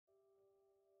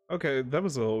Okay, that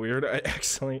was a little weird. I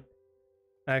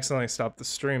accidentally stopped the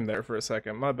stream there for a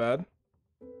second. My bad.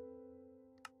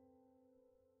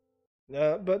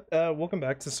 But welcome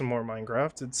back to some more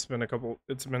Minecraft. It's been a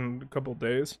couple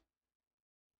days.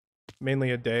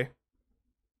 Mainly a day.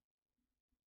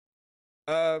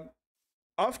 Uh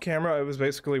Off camera I was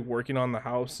basically working on the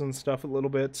house and stuff a little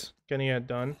bit, getting it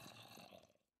done.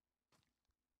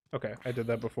 Okay, I did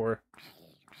that before.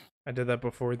 I did that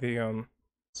before the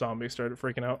zombie started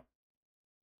freaking out.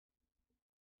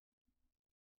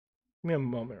 Give me a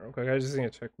moment real quick. I just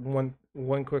need to check one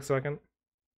quick second.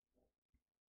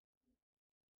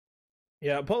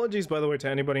 Yeah, apologies by the way to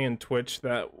anybody in Twitch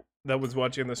that was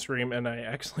watching the stream and I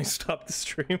actually stopped the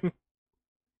stream.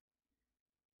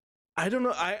 I don't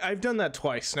know. I've done that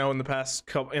twice now in the past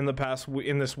couple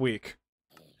in this week.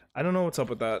 I don't know what's up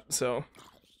with that. So,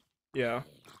 yeah.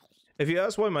 If you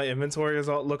ask why my inventory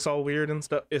looks all weird and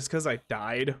stuff, it's because I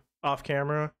died off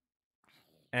camera.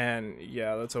 And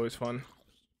yeah, that's always fun.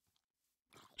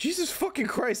 Jesus fucking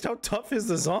Christ, how tough is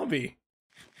the zombie?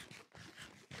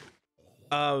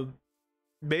 Uh,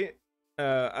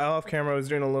 off camera, I was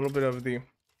doing a little bit of the.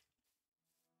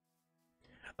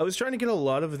 I was trying to get a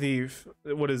lot of the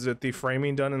the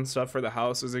framing done and stuff for the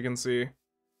house, as you can see.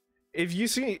 If you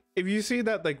see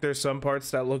that like there's some parts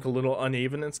that look a little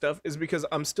uneven and stuff, is because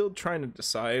I'm still trying to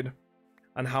decide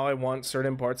on how I want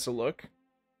certain parts to look.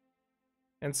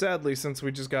 And sadly, since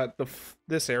we just got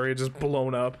this area just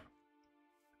blown up,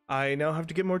 I now have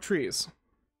to get more trees.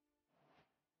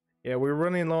 Yeah, we were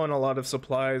running low on a lot of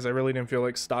supplies. I really didn't feel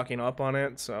like stocking up on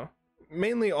it, so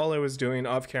mainly all I was doing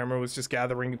off camera was just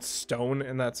gathering stone,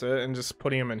 and that's it, and just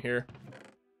putting them in here.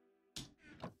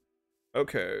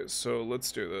 Okay, so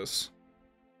let's do this.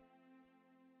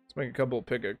 Let's make a couple of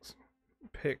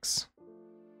picks.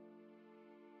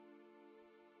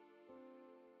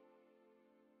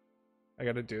 I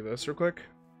gotta do this real quick.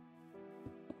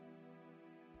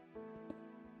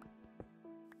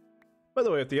 By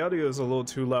the way, if the audio is a little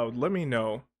too loud, let me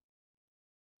know.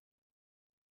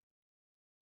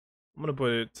 I'm gonna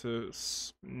put it to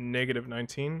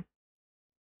 -19.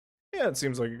 Yeah, it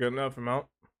seems like a good enough amount.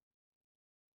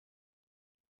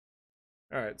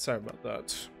 Alright, sorry about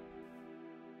that.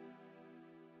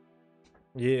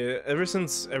 Yeah, ever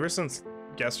since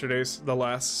the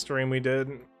last stream we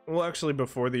did, well actually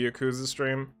before the Yakuza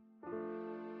stream,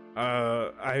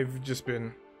 I've just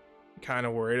been kind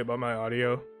of worried about my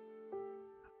audio.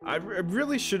 I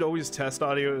really should always test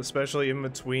audio, especially in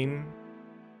between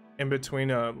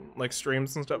like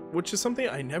streams and stuff, which is something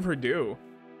I never do.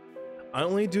 I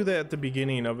only do that at the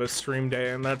beginning of a stream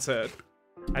day, and that's it.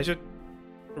 I should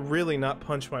really not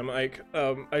punch my mic.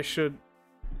 I should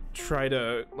try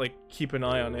to like keep an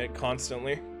eye on it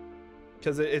constantly,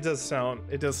 because it does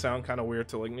sound kind of weird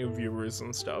to like new viewers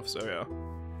and stuff. So yeah.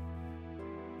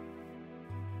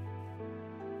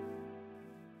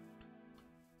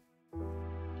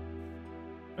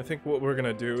 I think what we're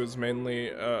gonna do is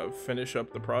mainly finish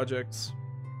up the projects.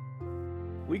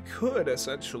 We could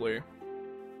essentially.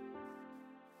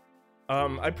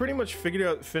 I pretty much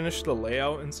finished the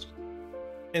layout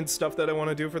and stuff that I want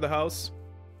to do for the house.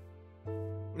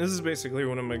 This is basically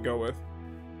what I'm gonna go with.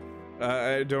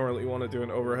 I don't really want to do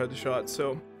an overhead shot,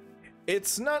 so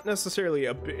it's not necessarily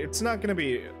it's gonna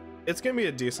be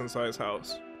a decent sized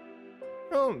house.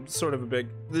 Oh, sort of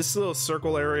this little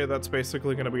circle area that's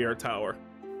basically gonna be our tower.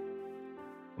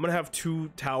 I'm gonna have 2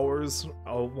 towers,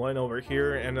 one over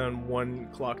here and then 1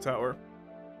 clock tower.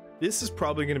 This is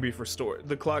probably gonna be for storage.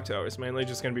 The clock tower is mainly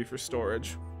just gonna be for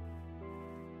storage.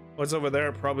 What's over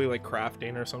there? Probably like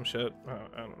crafting or some shit. I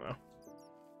don't know.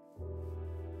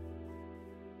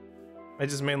 I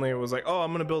just mainly was like, oh,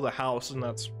 I'm gonna build a house, and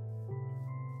that's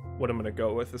what I'm gonna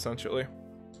go with essentially.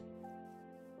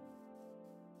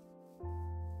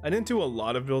 I didn't do a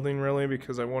lot of building really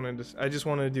because I just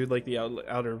wanted to do like the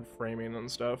outer framing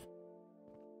and stuff.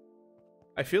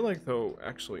 I feel like though,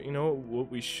 actually, you know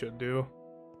what we should do?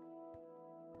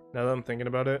 Now that I'm thinking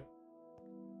about it,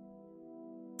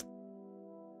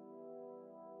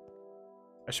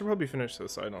 I should probably finish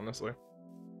this side, honestly.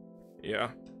 Yeah.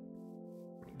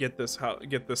 Get this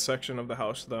section of the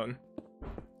house done.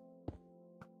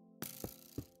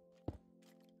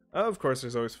 Of course,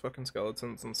 there's always fucking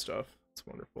skeletons and stuff. It's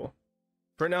wonderful.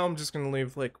 For now, I'm just gonna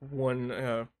leave like one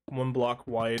block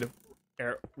wide.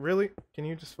 Really? Can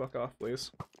you just fuck off,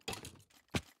 please?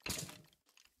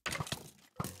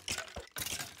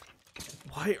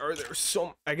 Why are there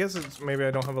so? I guess it's maybe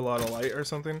I don't have a lot of light or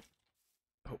something.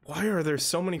 But why are there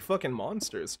so many fucking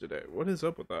monsters today? What is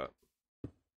up with that?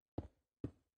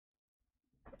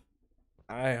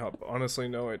 I have honestly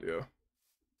no idea.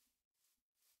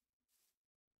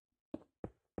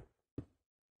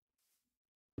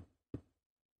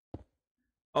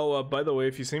 Oh, by the way,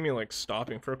 if you see me like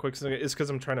stopping for a quick second, it's because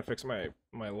I'm trying to fix my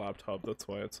laptop. That's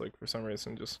why it's like for some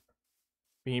reason just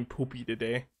being poopy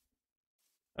today.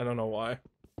 I don't know why.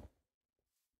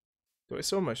 Do I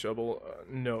still have my shovel?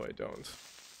 No, I don't.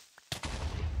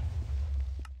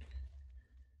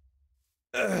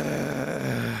 I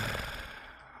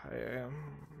am.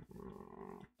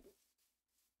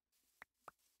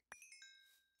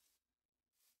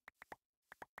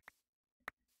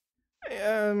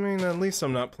 Yeah, I mean, at least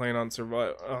I'm not playing on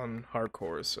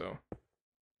hardcore, so.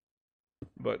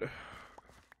 But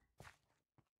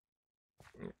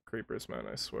creepers, man,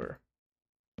 I swear.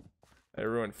 I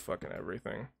ruined fucking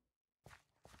everything.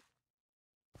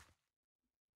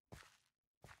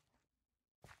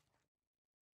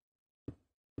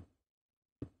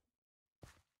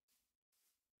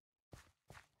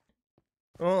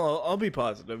 Well, I'll be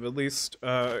positive. At least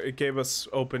it gave us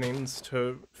openings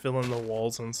to fill in the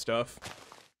walls and stuff.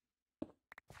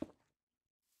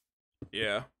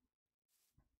 Yeah.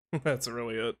 That's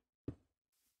really it.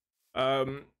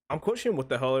 I'm questioning what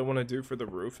the hell I want to do for the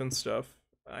roof and stuff.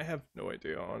 I have no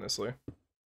idea, honestly.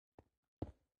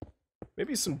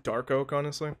 Maybe some dark oak,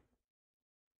 honestly.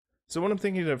 So what I'm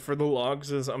thinking of for the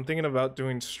logs is I'm thinking about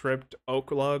doing stripped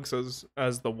oak logs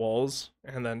as the walls,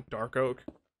 and then dark oak.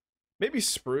 Maybe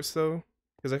spruce though,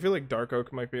 because I feel like dark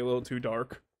oak might be a little too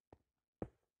dark.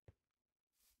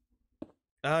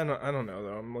 I don't know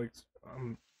though.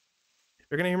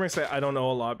 You're gonna hear me say I don't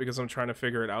know a lot because I'm trying to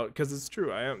figure it out. Because it's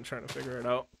true, I am trying to figure it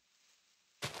out.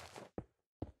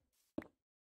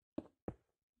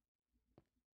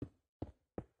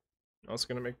 I'm also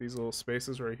gonna make these little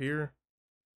spaces right here.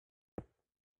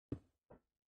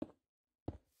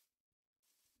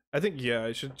 I think, yeah,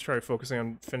 I should try focusing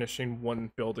on finishing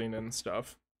one building and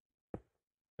stuff.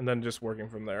 And then just working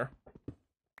from there.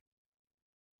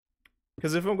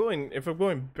 Because if I'm going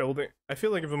building, I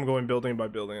feel like if I'm going building by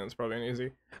building, it's probably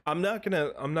easy. I'm not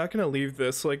gonna leave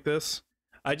this like this.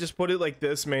 I just put it like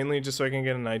this mainly just so I can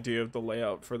get an idea of the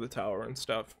layout for the tower and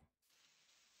stuff.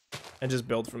 And just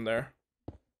build from there.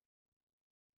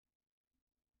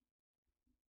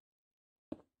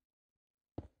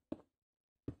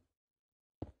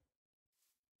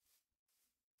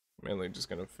 Mainly just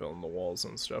gonna fill in the walls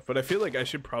and stuff. But I feel like I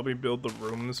should probably build the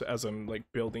rooms as I'm like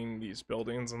building these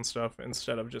buildings and stuff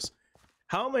instead of just,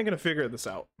 how am I gonna figure this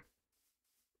out?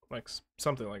 Like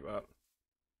something like that.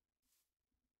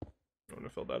 I'm gonna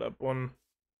fill that up one.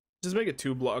 Just make it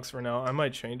 2 blocks for now. I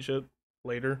might change it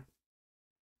later.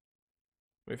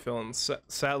 We fill in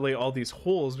sadly all these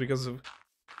holes because of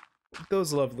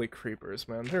those lovely creepers,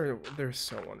 man. They're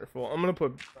so wonderful. I'm gonna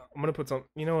put some,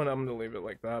 you know what, I'm gonna leave it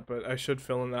like that, but I should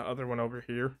fill in that other one over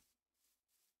here.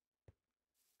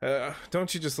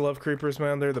 Don't you just love creepers,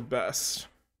 man? They're the best.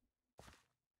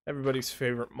 Everybody's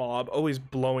favorite mob, always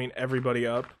blowing everybody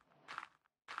up.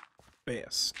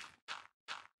 Best.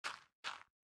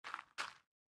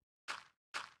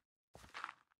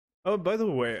 Oh, by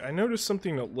the way, I noticed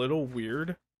something a little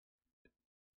weird.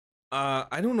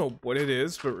 I don't know what it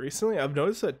is, but recently I've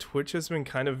noticed that Twitch has been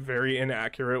kind of very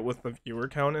inaccurate with the viewer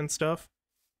count and stuff.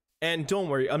 And don't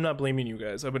worry, I'm not blaming you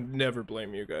guys. I would never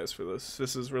blame you guys for this.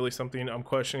 This is really something I'm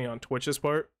questioning on Twitch's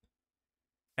part.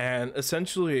 And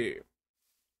essentially,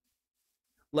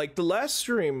 like the last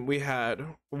stream we had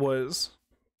was,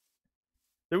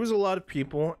 there was a lot of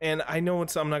people, and I know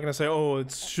I'm not gonna say, oh,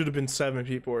 it should have been 7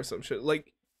 people or some shit.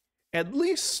 Like, at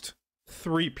least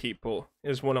 3 people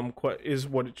is what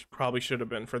it probably should have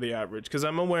been for the average, because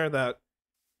I'm aware that,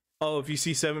 oh, if you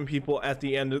see 7 people at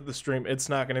the end of the stream, it's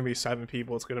not going to be 7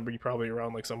 people, it's going to be probably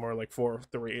around like somewhere like 4 or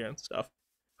 3 and stuff.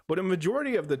 But a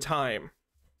majority of the time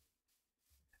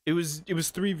it was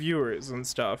 3 viewers and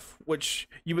stuff, which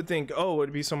you would think, oh,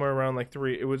 it'd be somewhere around like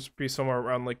 3, it would be somewhere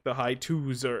around like the high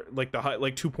 2s or like the high,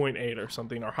 like 2.8 or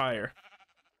something or higher.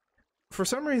 For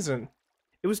some reason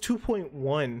it was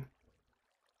 2.1.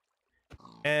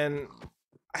 And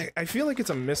I feel like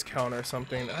it's a miscount or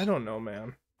something. I don't know,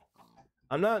 man.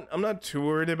 I'm not too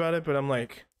worried about it, but I'm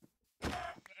like,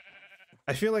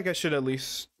 I feel like I should at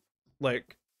least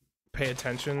like pay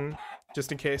attention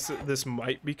just in case this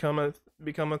might become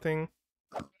a thing.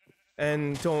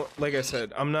 And don't, like I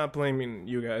said, I'm not blaming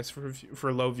you guys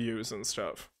for low views and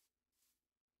stuff.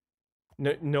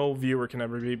 No viewer can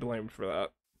ever be blamed for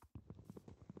that.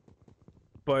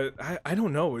 But I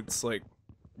don't know, it's like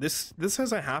this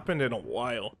hasn't happened in a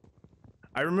while.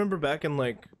 I remember back in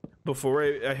like before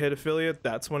I hit affiliate,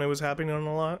 that's when it was happening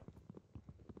a lot.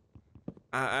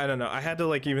 I don't know. I had to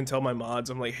like even tell my mods,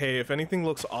 I'm like, hey, if anything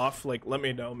looks off, like let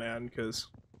me know, man, because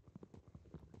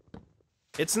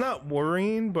it's not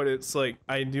worrying, but it's like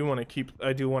I do want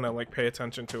to like pay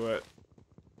attention to it.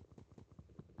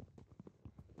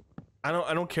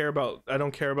 I don't care about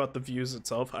the views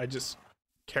itself. I just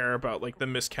care about like the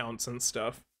miscounts and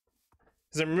stuff.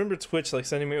 Because I remember Twitch like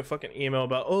sending me a fucking email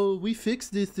about, oh, we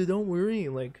fixed this, so don't worry.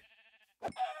 Like,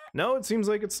 no, it seems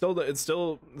like it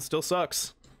still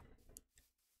sucks.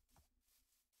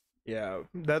 Yeah,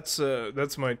 that's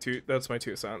my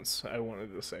two cents I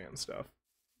wanted to say and stuff.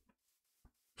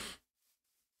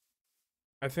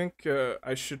 I think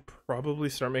I should probably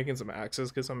start making some axes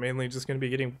because I'm mainly just gonna be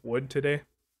getting wood today.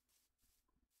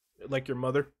 Like your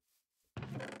mother.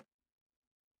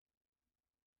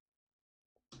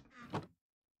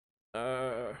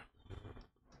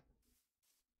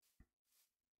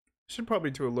 Should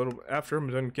probably do a little after I'm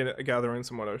done gathering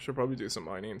some wood. I should probably do some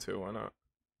mining too. Why not?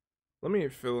 Let me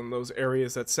fill in those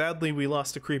areas that sadly we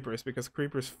lost to creepers because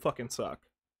creepers fucking suck.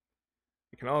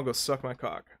 You can all go suck my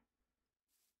cock.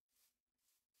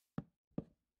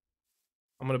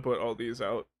 I'm gonna put all these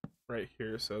out right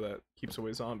here so that keeps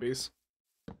away zombies.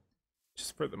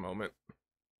 Just for the moment.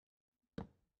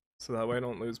 So that way I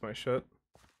don't lose my shit.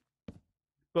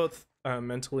 Both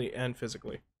mentally and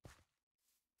physically.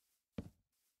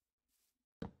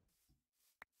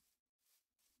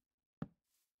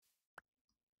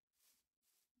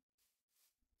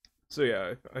 So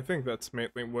yeah, I think that's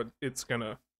mainly what it's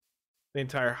gonna. The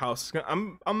entire house is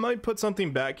gonna. I might put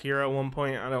something back here at one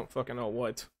point. I don't fucking know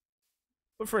what.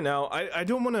 But for now, I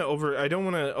don't want to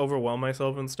overwhelm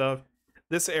myself and stuff.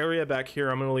 This area back here,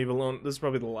 I'm gonna leave alone. This is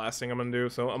probably the last thing I'm gonna do.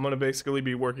 So I'm gonna basically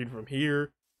be working from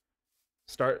here.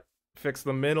 Fix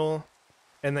the middle,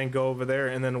 and then go over there,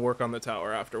 and then work on the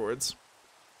tower afterwards.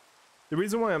 The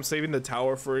reason why I'm saving the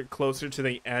tower for closer to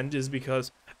the end is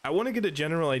because I want to get a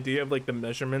general idea of like the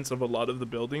measurements of a lot of the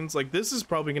buildings. Like this is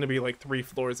probably going to be like 3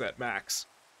 floors at max.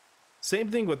 Same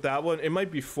thing with that one. It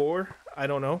might be 4. I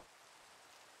don't know.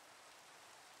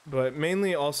 But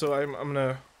mainly also I'm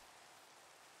gonna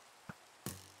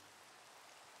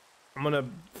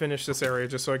finish this area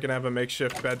just so I can have a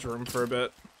makeshift bedroom for a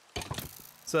bit.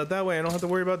 So that way I don't have to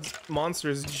worry about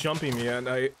monsters jumping me at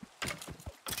night.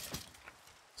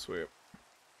 Sweet.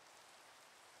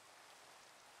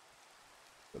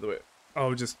 By the way,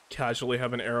 I'll just casually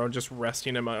have an arrow just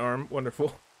resting in my arm.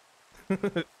 Wonderful.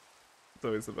 It's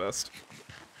always the best.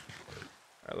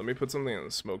 Alright, let me put something in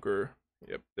the smoker.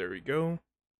 Yep, there we go.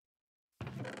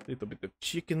 Little bit of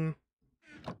chicken.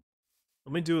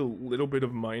 Let me do a little bit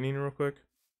of mining real quick.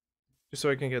 Just so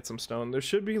I can get some stone. There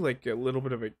should be like a little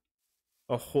bit of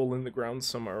a hole in the ground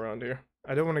somewhere around here.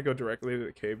 I don't want to go directly to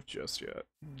the cave just yet.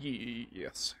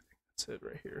 Yes, I think that's it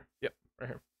right here. Yep, right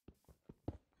here.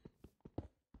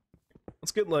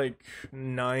 Let's get like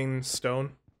 9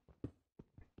 stone.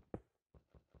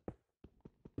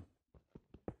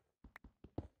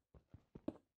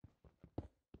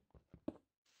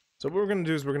 So what we're gonna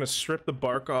do is we're gonna strip the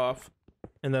bark off,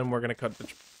 and then we're gonna cut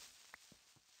the.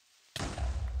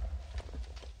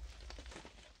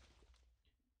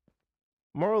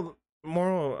 Moral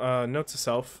note to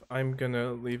self: I'm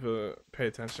gonna pay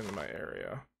attention to my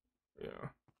area. Yeah.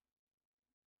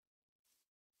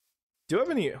 Do I have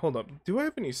any? Hold up. Do I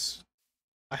have any?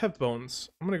 I have bones.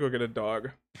 I'm gonna go get a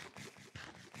dog.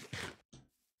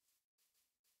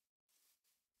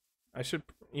 I should.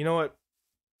 You know what?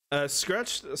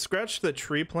 Scratch the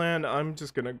tree plan. I'm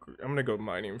gonna go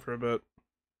mining for a bit.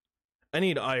 I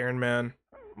need iron, man.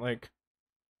 Like,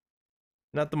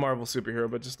 not the Marvel superhero,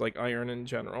 but just like iron in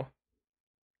general.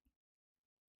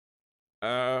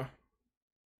 I'm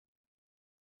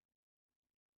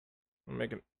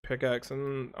making a pickaxe,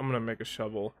 and I'm gonna make a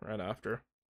shovel right after.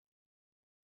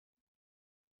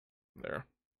 There.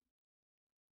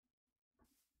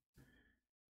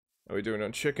 Are we doing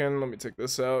on chicken? Let me take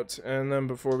this out, and then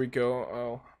before we go,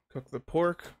 I'll cook the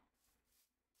pork.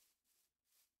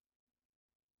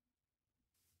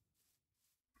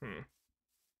 I'm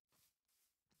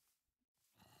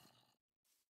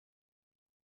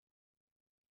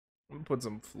gonna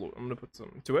put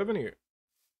some do I have any?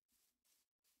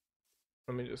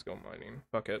 Let me just go mining.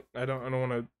 Fuck it. I don't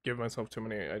want to give myself too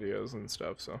many ideas and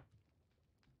stuff, so.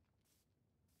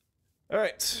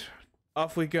 Alright.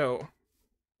 Off we go.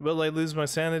 Will I lose my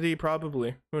sanity?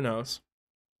 Probably. Who knows?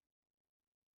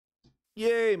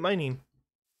 Yay, mining.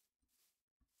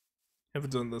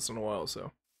 Haven't done this in a while,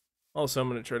 so. Also, I'm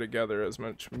gonna try to gather as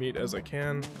much meat as I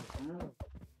can.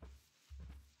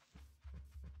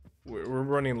 We're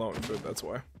running low on food, that's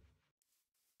why.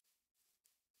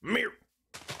 Meow.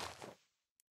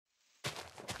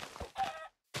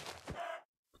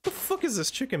 What the fuck is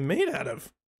this chicken made out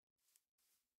of?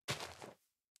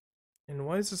 And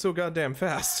why is it so goddamn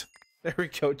fast? There we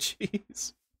go,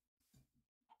 jeez.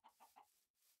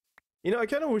 You know, I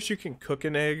kind of wish you can cook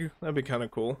an egg. That'd be kind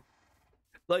of cool.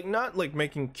 Like not like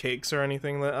making cakes or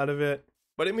anything out of it,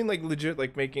 but I mean like legit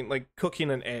like making like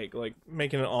cooking an egg, like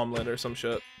making an omelet or some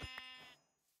shit.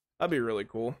 That'd be really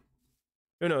cool.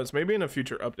 Who knows? Maybe in a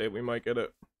future update we might get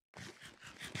it.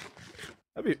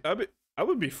 I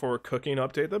would be for a cooking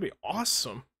update. That'd be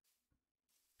awesome.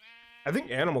 I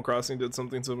think Animal Crossing did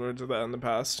something similar to that in the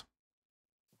past.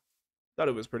 Thought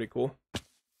it was pretty cool.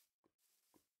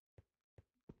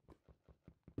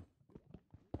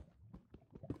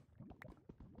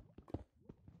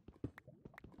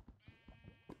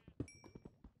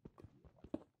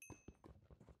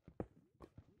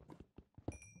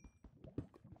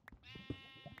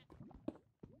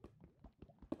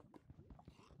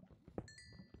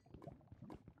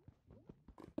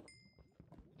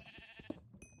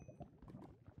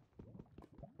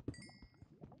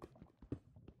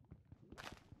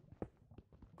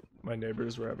 My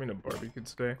neighbors were having a barbecue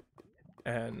today,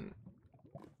 and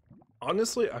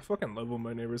honestly, I fucking love when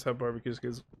my neighbors have barbecues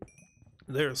because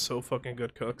they're so fucking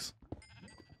good cooks.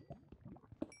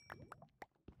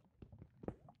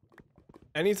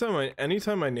 Anytime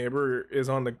my neighbor is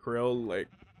on the grill, like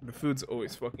the food's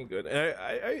always fucking good.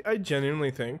 And I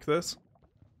genuinely think this.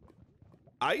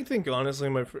 I think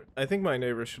honestly, I think my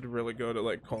neighbor should really go to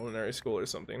like culinary school or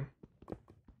something.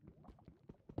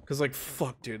 Cause like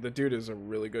fuck, dude, the dude is a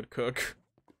really good cook.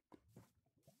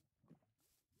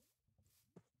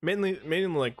 Mainly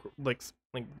like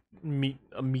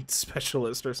a meat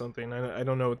specialist or something. I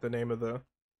don't know what the name of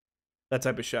that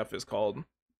type of chef is called.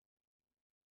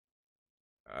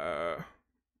 I'm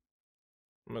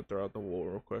gonna throw out the wool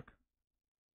real quick.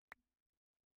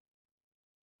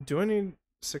 Do I need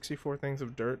 64 things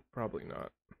of dirt? Probably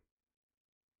not.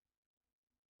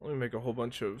 Let me make a whole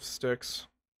bunch of sticks.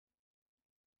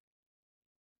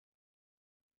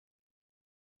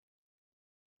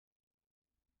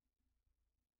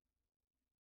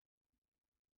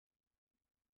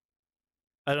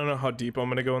 I don't know how deep I'm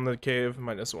gonna go in the cave.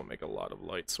 Might as well make a lot of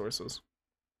light sources.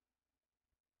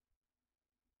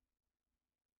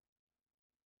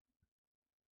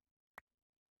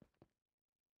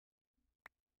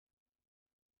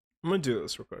 I'm gonna do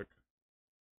this real quick.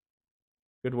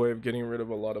 Good way of getting rid of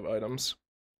a lot of items.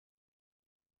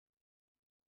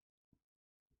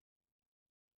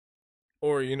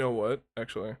 Or you know what?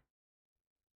 Actually,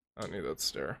 I don't need that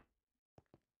stair.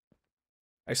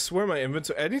 I swear my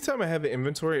inventory, anytime I have an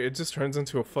inventory, it just turns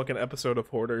into a fucking episode of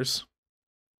Hoarders.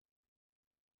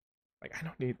 Like, I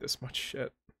don't need this much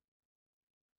shit.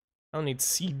 I don't need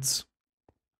seeds.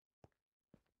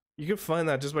 You can find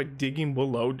that just by digging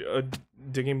below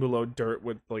dirt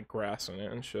with like grass in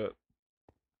it and shit.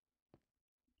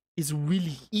 It's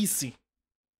really easy.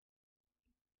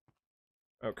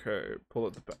 Okay, pull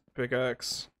out the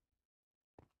pickaxe.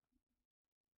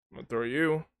 I'm gonna throw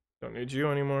you. Don't need you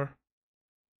anymore.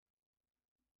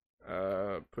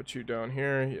 Put you down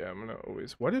here. Yeah, I'm gonna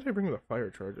always. Why did I bring the fire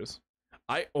charges?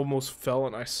 I almost fell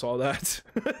and I saw that.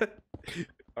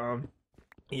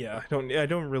 Yeah, I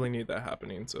don't really need that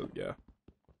happening, so yeah.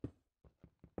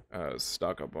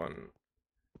 Stock up on.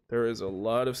 There is a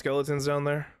lot of skeletons down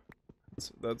there.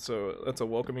 That's a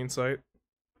welcoming sight.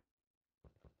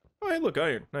 Oh, hey, look,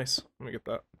 iron. Nice. Let me get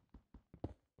that.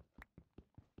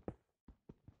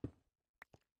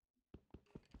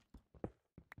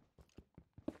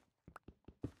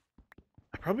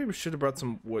 I probably should have brought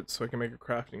some wood so I can make a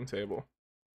crafting table.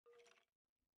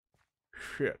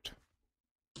 Shit.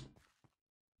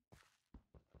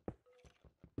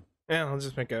 Yeah, I'll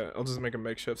just make a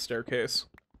makeshift staircase.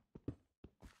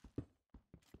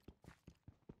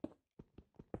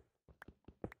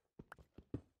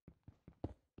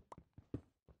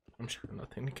 I'm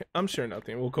sure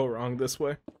nothing will go wrong this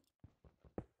way.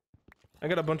 I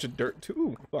got a bunch of dirt too.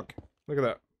 Ooh, fuck. Look at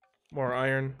that. More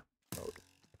iron.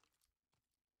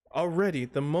 Already,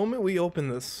 the moment we open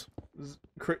this,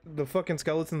 the fucking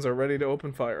skeletons are ready to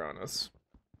open fire on us.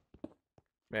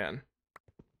 Man.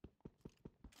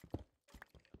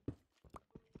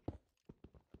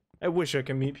 I wish I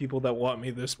could meet people that want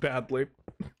me this badly.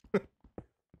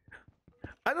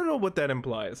 I don't know what that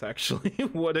implies, actually,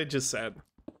 what I just said.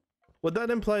 Would that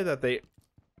imply that they...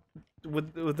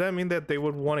 Would that mean that they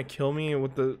would want to kill me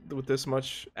with this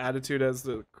much attitude as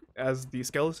the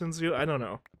skeletons do? I don't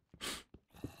know.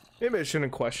 Maybe I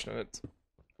shouldn't question it.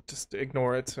 Just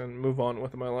ignore it and move on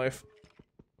with my life.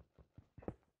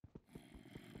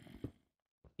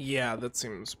 Yeah, that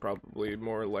seems probably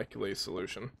more likely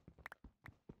solution.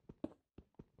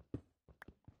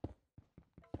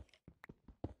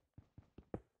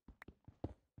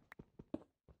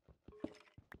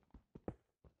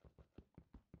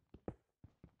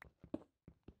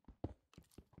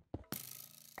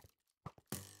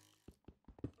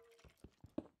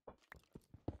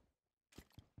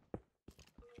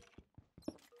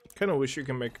 kind of wish you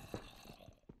can make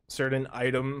certain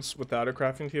items without a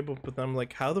crafting table, but then I'm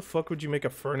like, how the fuck would you make a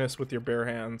furnace with your bare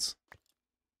hands?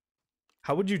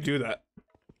 How would you do that?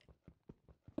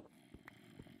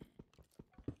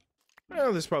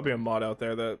 Well, there's probably a mod out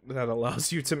there that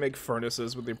allows you to make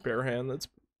furnaces with your bare hand.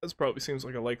 That's probably seems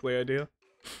like a likely idea.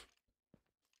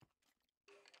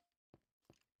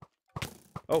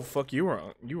 Oh fuck, you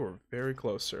were very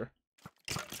close, sir.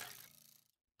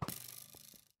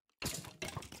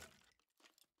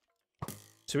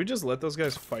 Should we just let those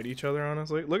guys fight each other,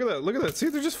 honestly? Look at that, look at that. See,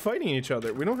 they're just fighting each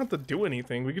other. We don't have to do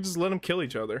anything. We could just let them kill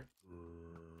each other.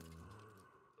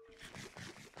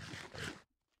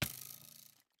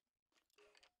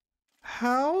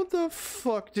 How the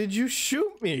fuck did you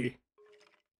shoot me?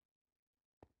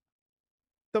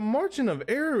 The margin of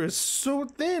error is so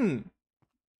thin.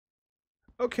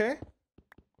 Okay.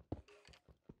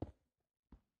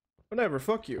 Whatever,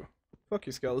 fuck you. Fuck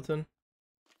you, skeleton.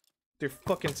 Your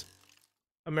fucking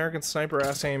American sniper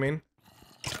ass aiming.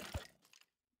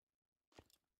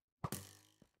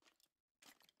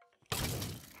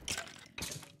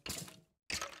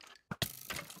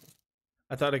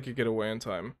 I thought I could get away in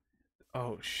time.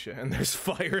 Oh shit, and there's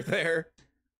fire there.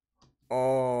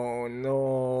 Oh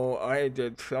no, I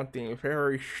did something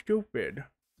very stupid.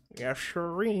 Yes,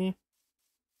 sirree.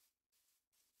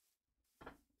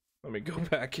 Let me go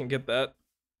back and get that.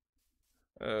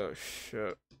 Oh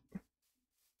shit.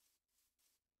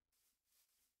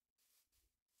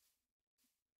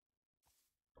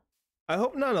 I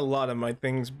hope not a lot of my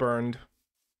things burned.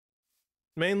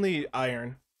 Mainly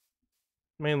iron.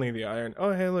 Mainly the iron.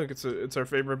 Oh hey look, it's our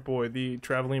favorite boy, the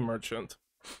traveling merchant.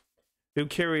 Who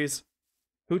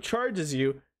charges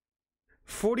you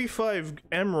 45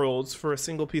 emeralds for a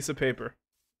single piece of paper.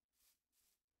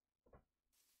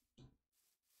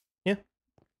 Yeah.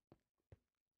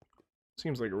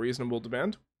 Seems like a reasonable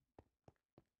demand.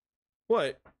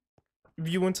 What?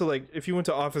 If you went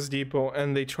to Office Depot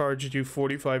and they charged you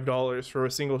 $45 for a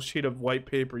single sheet of white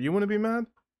paper, you wouldn't be mad?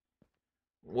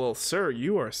 Well, sir,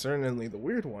 you are certainly the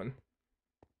weird one.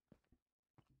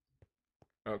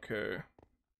 Okay.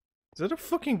 Is that a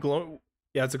fucking glow?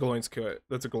 Yeah, it's a glowing squid.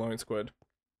 That's a glowing squid.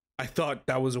 I thought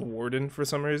that was a warden for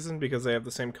some reason because they have the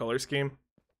same color scheme.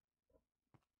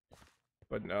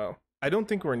 But no. I don't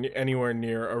think we're anywhere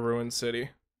near a ruined city.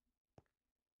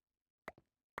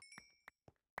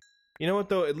 You know what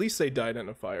though? At least they died in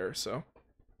a fire, so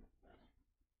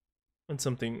that's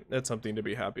something to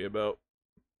be happy about.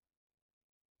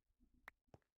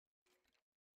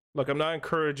 Look, I'm not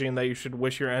encouraging that you should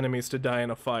wish your enemies to die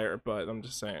in a fire, but I'm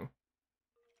just saying.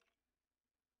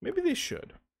 Maybe they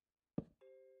should.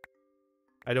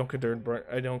 I don't condone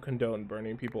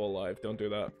burning people alive. Don't do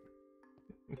that.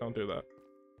 Don't do that.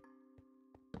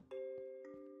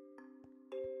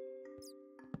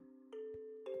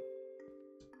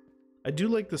 I do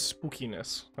like the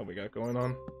spookiness that we got going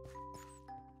on.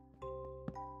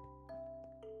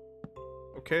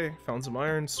 Okay, found some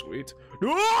iron, sweet.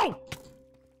 No!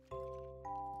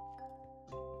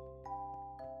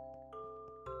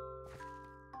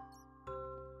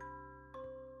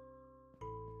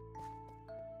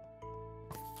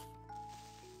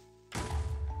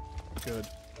 Good.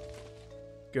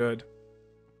 Good.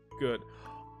 Good.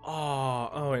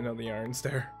 Oh, I know the iron's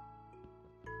there.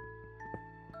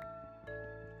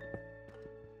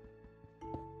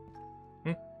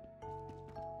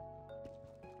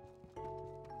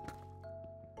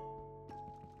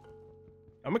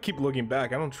 I'm gonna keep looking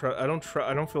back. I don't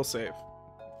feel safe.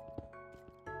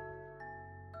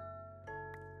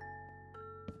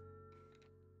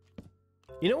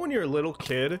 You know when you're a little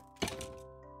kid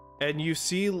and you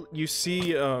see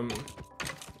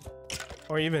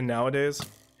or even nowadays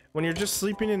when you're just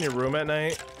sleeping in your room at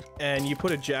night and you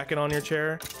put a jacket on your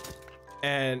chair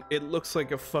and it looks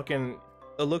like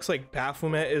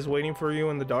Baphomet is waiting for you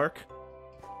in the dark?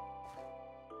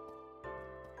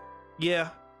 Yeah.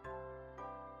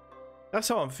 That's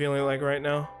how I'm feeling like right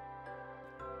now.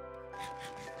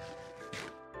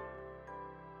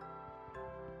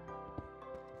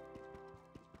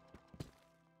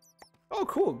 Oh,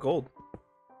 cool, gold.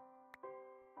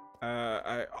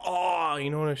 You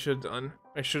know what I should have done?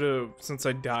 I should have, since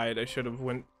I died, I should have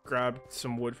grabbed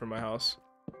some wood from my house.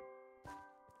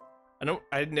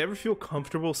 I never feel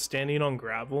comfortable standing on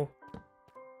gravel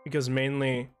because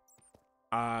mainly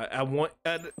at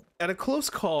a close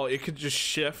call it could just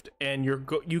shift and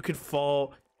you could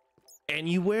fall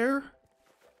anywhere.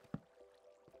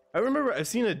 I remember I've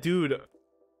seen a dude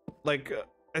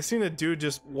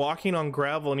just walking on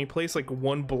gravel and he placed like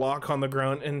one block on the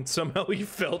ground and somehow he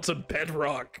fell to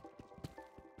bedrock.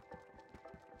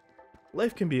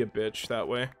 Life can be a bitch that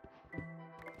way.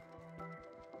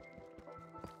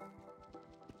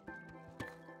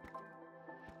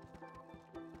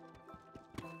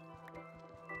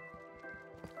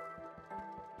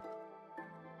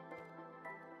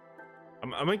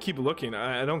 I'm gonna keep looking.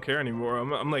 I don't care anymore.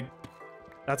 I'm like,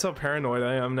 that's how paranoid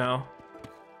I am now.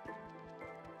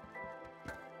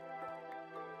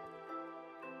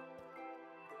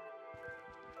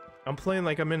 I'm playing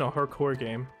like I'm in a hardcore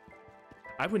game.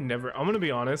 I would never, I'm gonna be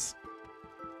honest.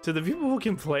 To the people who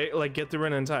can play, like, get through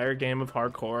an entire game of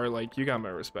hardcore, like, you got my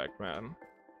respect, man.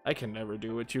 I can never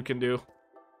do what you can do.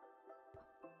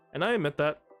 And I admit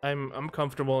that. I'm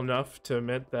comfortable enough to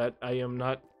admit that I am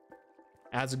not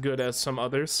as good as some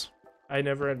others. I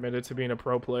never admitted to being a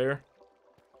pro player.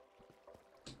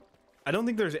 I don't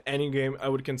think there's any game I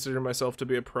would consider myself to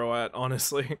be a pro at,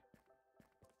 honestly.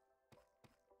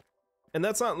 And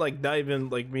that's not like, not even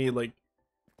like me like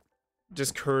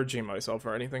discouraging myself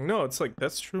or anything. No, it's like,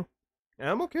 that's true. And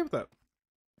I'm okay with that.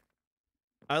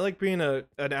 I like being an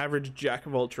average jack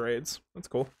of all trades. That's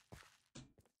cool.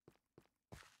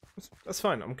 That's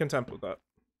fine. I'm content with that.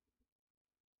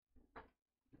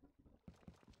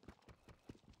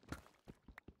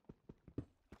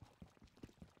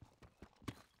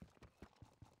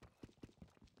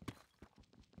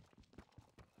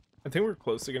 I think we're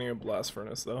close to getting a blast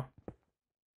furnace, though.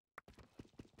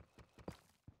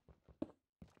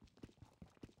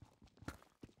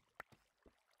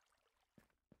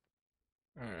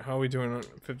 Alright, how are we doing on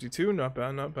 52? Not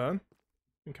bad, not bad.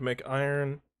 We can make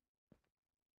iron.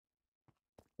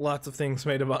 Lots of things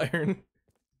made of iron.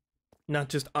 Not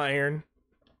just iron.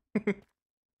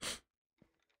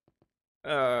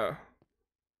 I'm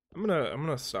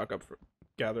gonna stock up for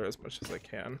gather as much as I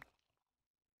can.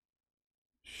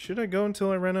 Should I go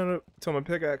until I run out of till my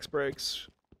pickaxe breaks?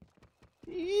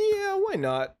 Yeah, why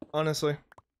not? Honestly.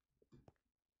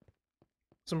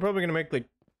 So I'm probably gonna make like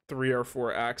 3 or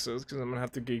 4 axes because I'm gonna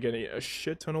have to get a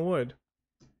shit ton of wood.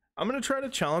 I'm gonna try to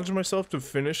challenge myself to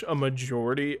finish a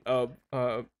majority of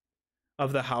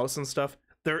the house and stuff.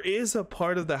 There is a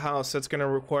part of the house that's gonna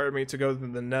require me to go to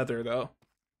the Nether though,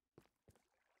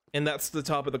 and that's the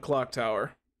top of the clock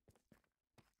tower.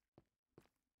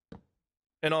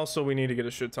 And also we need to get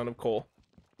a shit ton of coal,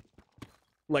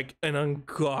 like an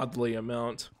ungodly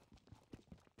amount.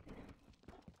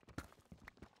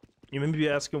 You may be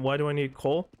asking, why do I need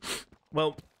coal?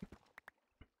 Well,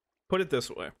 put it this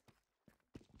way.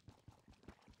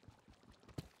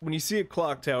 When you see a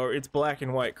clock tower, it's black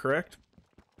and white, correct?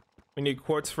 We need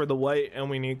quartz for the white, and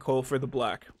we need coal for the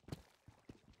black.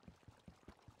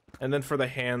 And then for the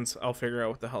hands, I'll figure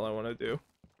out what the hell I want to do.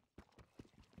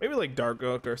 Maybe like dark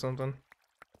oak or something.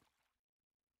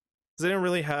 They don't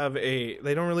really have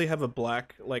a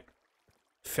black, like,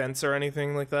 fence or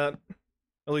anything like that.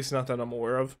 At least not that I'm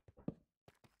aware of.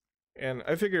 And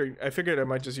I figured I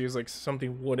might just use like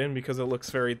something wooden because it looks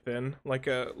very thin, like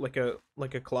a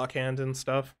clock hand and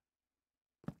stuff.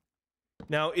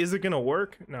 Now, is it gonna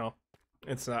work? No,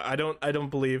 it's not. I don't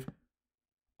believe.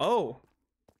 Oh,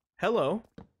 hello.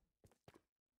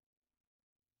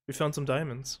 We found some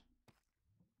diamonds.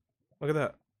 Look at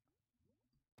that.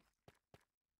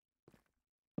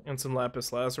 And some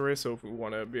lapis lazuli, so if we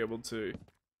want to be able to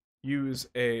use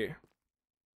a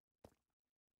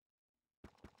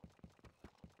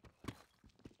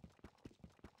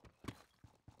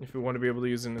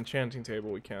an enchanting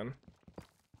table, we can.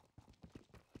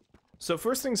 So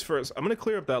first things first, I'm gonna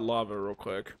clear up that lava real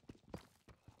quick.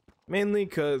 Mainly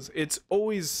because it's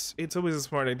always a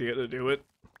smart idea to do it.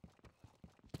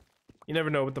 You never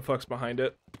know what the fuck's behind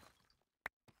it.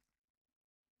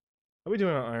 How are we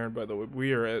doing on iron, by the way?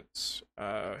 We are at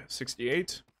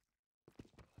 68.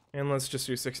 And let's just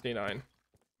do 69.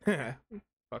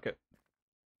 Fuck it.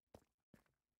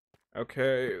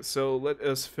 Okay, so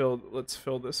let's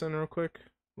fill this in real quick.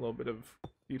 A little bit of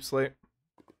deep slate.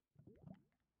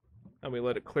 And we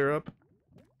let it clear up.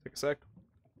 Take a sec.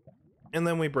 And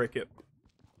then we break it.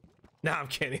 Nah, I'm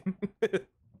kidding.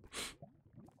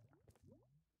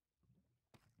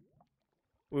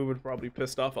 We would probably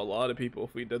pissed off a lot of people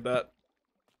if we did that.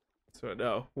 So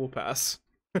no, we'll pass.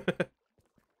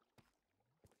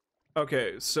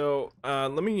 Okay, so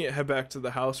let me head back to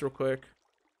the house real quick.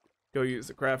 Go use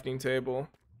the crafting table.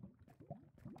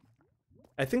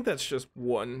 I think that's just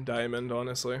 1 diamond,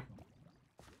 honestly.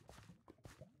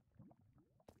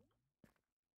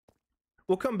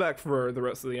 We'll come back for the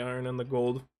rest of the iron and the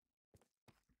gold.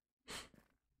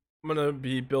 I'm gonna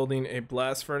be building a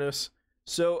blast furnace.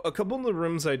 So a couple of the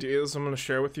room's ideas I'm going to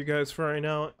share with you guys for right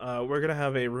now. We're going to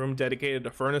have a room dedicated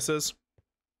to furnaces.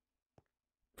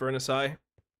 Furnace eye.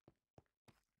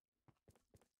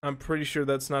 I'm pretty sure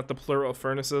that's not the plural of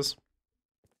furnaces.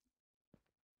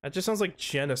 That just sounds like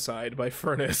genocide by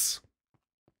furnace.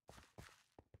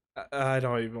 I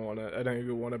don't even want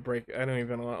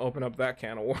to open up that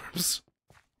can of worms.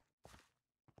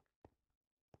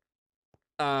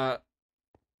 Uh,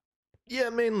 yeah,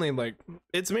 mainly like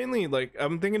it's mainly like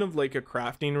I'm thinking of like a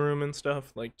crafting room and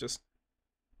stuff, like just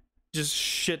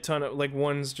shit ton of like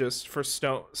one's just for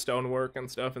stonework and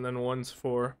stuff, and then one's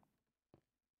for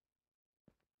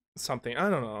something. I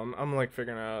don't know. I'm like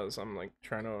figuring it out as I'm like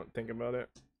trying to think about it.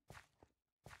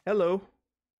 Hello.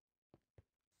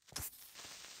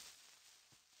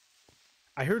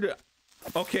 I heard it.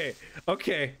 Okay,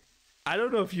 okay. I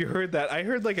don't know if you heard that. I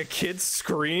heard like a kid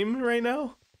scream right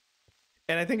now.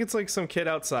 And I think it's like some kid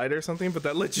outside or something, but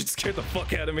that legit scared the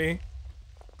fuck out of me.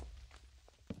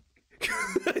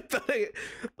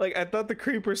 I thought the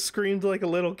creeper screamed like a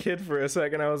little kid for a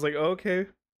second. I was like, okay.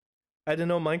 I didn't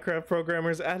know Minecraft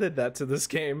programmers added that to this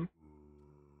game.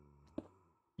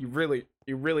 You really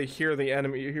hear the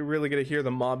enemy. You really get to hear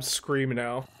the mobs scream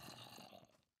now.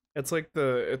 It's like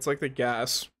the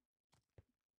gas.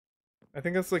 I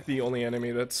think that's like the only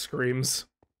enemy that screams.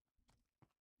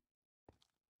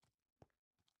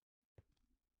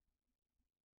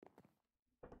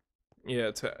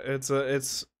 Yeah, it's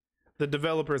the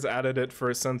developers added it for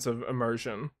a sense of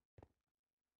immersion.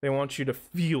 They want you to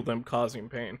feel them causing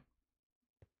pain.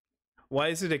 Why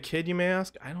is it a kid, you may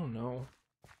ask? I don't know.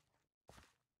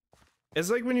 It's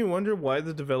like when you wonder why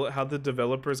how the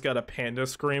developers got a panda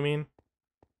screaming.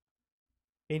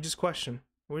 And you just question,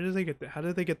 where did they get that? How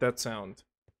did they get that sound?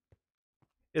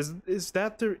 Is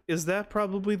that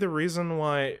probably the reason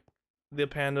why the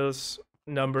pandas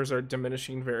numbers are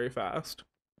diminishing very fast?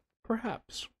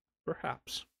 Perhaps.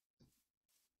 Perhaps.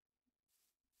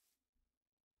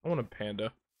 I want a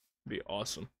panda. It'd be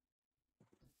awesome.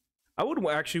 I would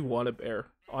actually want a bear,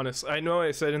 honestly. I know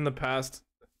I said in the past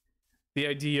the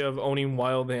idea of owning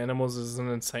wild animals is an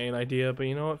insane idea, but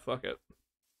you know what? Fuck it.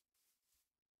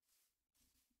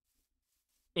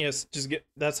 Yes,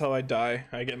 that's how I die.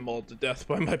 I get mauled to death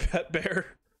by my pet bear.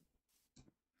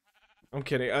 I'm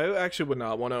kidding. I actually would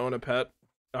not want to own a pet.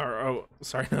 Or, oh,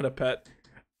 sorry, not a pet.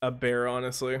 A bear,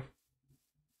 honestly.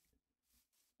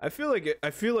 I feel like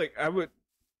I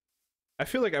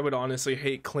would honestly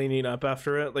hate cleaning up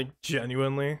after it, like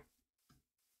genuinely.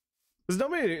 Because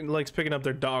nobody likes picking up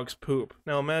their dog's poop.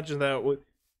 Now imagine that with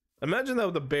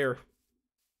a bear.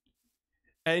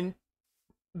 And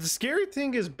the scary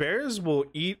thing is bears will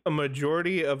eat a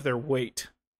majority of their weight.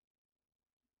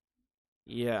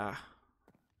 Yeah.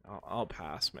 I'll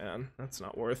pass, man. That's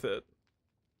not worth it.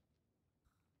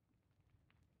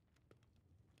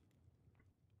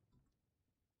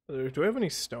 Do I have any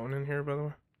stone in here, by the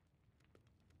way?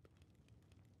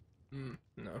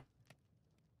 No.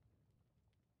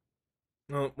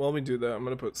 No, while we do that, I'm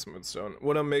gonna put smooth stone.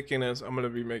 What I'm making is, I'm gonna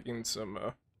be making some,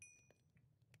 I'm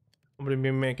gonna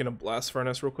be making a blast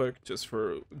furnace real quick, just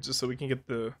so we can get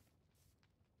the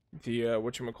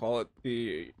whatchamacallit,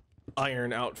 the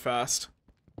iron out fast.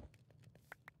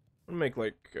 I'm gonna make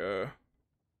like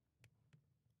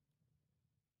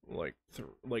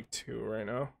 2 right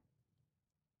now.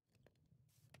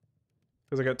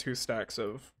 Because I got 2 stacks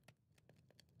of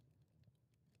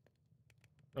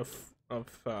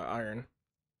iron.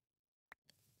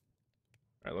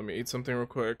 Alright, let me eat something real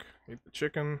quick. Eat the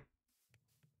chicken.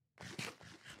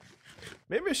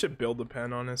 Maybe I should build the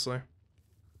pen, honestly.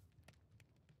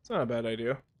 It's not a bad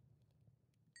idea.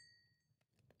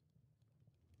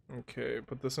 Okay,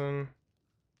 put this in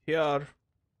here.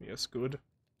 Yes, good.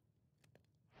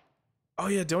 Oh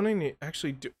yeah, don't I need,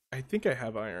 actually, I think I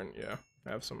have iron. Yeah, I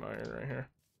have some iron right here.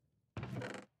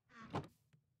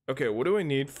 Okay, what do I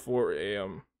need for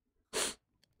a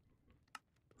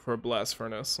blast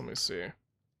furnace? Let me see.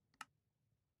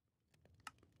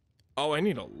 Oh, I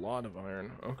need a lot of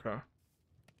iron. Okay.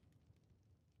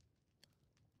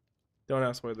 Don't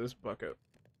ask why this bucket.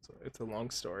 It's a long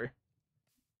story.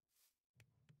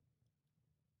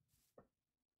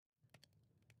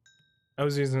 I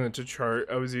was using it to charge.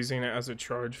 I was using it as a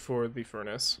charge for the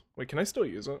furnace. Wait, can I still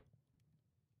use it?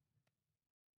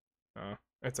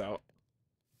 It's out.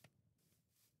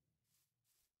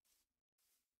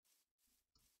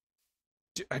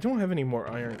 I don't have any more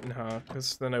iron, nah,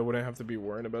 because then I wouldn't have to be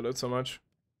worrying about it so much.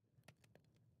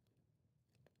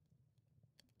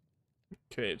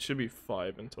 Okay, it should be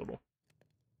 5 in total.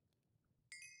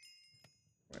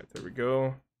 Alright, there we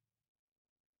go.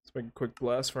 Let's make a quick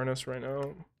blast furnace right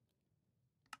now.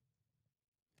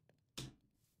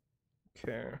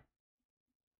 Okay.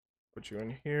 Put you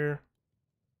in here.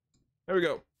 There we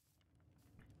go.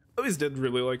 I always did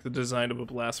really like the design of a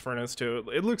blast furnace too.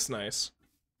 It looks nice.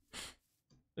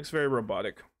 Looks very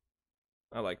robotic.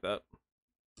 I like that.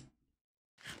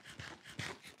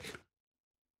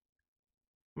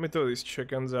 Let me throw these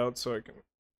chickens out so I can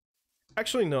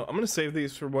Actually, no. I'm gonna save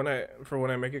these for when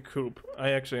I make a coop.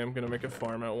 I actually am gonna make a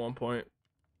farm at one point.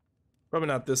 Probably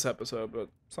not this episode, but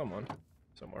somewhere.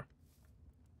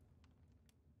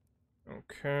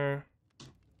 Okay.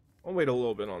 I'll wait a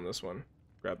little bit on this one.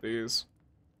 Grab these.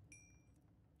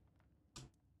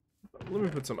 Let me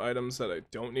put some items that I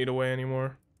don't need away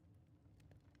anymore.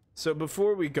 So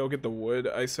before we go get the wood,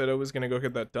 I said I was gonna go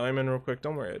get that diamond real quick.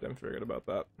 Don't worry, I didn't forget about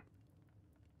that.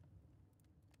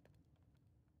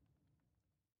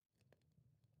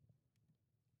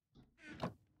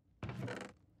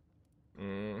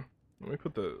 Let me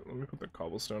put the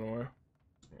cobblestone away.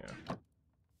 Yeah.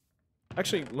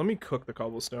 Actually, let me cook the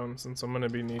cobblestone since I'm gonna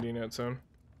be needing it soon.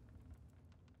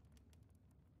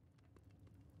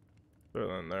 Throw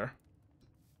that in there.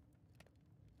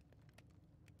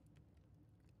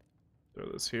 Throw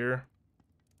this here.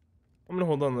 I'm gonna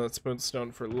hold on to that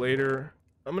spoonstone for later.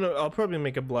 I'll probably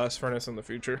make a blast furnace in the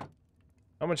future.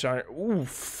 How much iron? Ooh,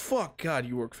 fuck, God,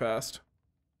 you work fast.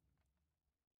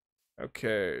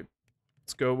 Okay,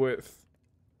 let's go with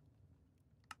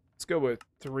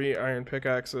 3 iron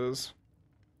pickaxes.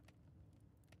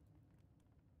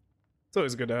 It's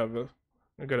always good to have a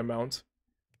good amount.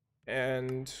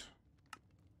 And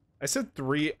I said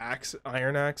 3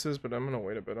 iron axes, but I'm gonna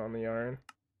wait a bit on the iron.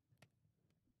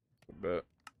 A bit.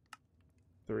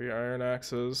 3 iron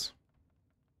axes.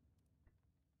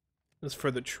 This is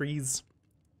for the trees.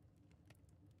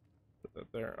 Put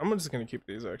that there. I'm just gonna keep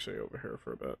these actually over here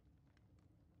for a bit.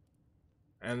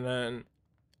 And then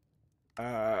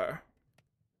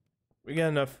we got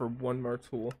enough for 1 more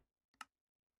tool.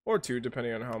 Or 2,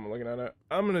 depending on how I'm looking at it.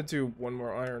 I'm gonna do 1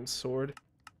 more iron sword.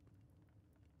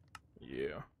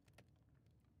 Yeah.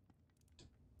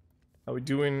 How we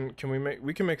doing?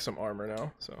 We can make some armor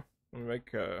now, so let me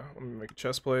make a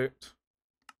chest plate.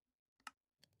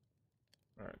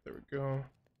 Alright, there we go.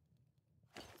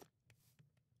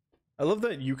 I love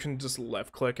that you can just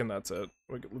left click and that's it.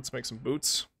 Let's make some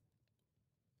boots.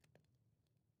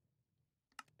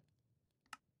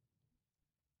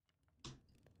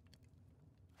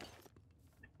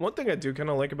 One thing I do kind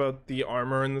of like about the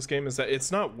armor in this game is that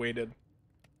it's not weighted,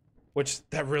 which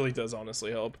that really does honestly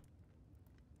help.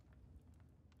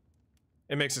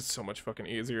 It makes it so much fucking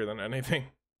easier than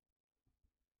anything.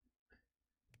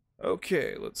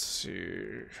 Okay, let's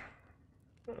see.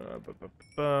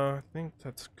 I think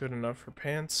that's good enough for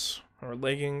pants or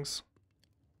leggings,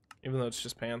 even though it's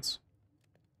just pants.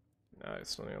 Nah, I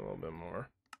still need a little bit more.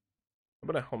 How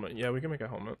about a helmet? Yeah, we can make a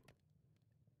helmet.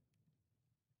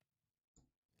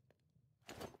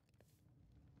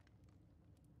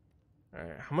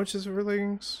 Alright, how much is it for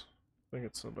leggings? I think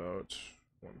it's about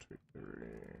 1, 2, 3, 2,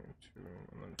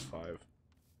 and then 5.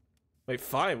 Wait,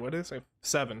 5? What is it?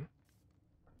 7.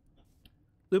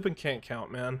 Lupin can't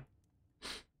count, man.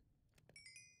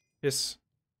 Yes,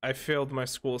 I failed my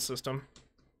school system.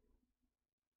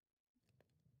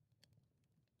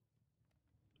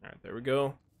 Alright, there we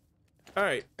go.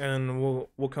 Alright, and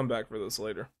we'll come back for this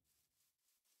later.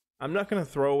 I'm not gonna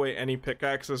throw away any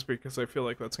pickaxes because I feel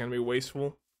like that's gonna be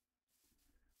wasteful.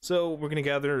 So we're gonna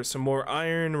gather some more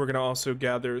iron. We're gonna also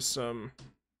gather some,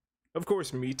 of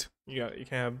course, meat. You can't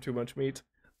have too much meat.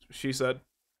 That's what she said.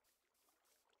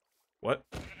 What?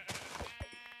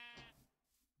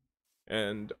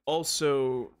 And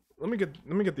also, let me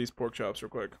get these pork chops real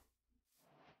quick.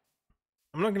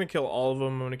 I'm not gonna kill all of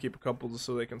them. I'm gonna keep a couple just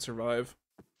so they can survive.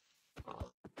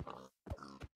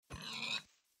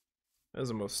 That's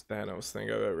the most Thanos thing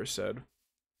I've ever said.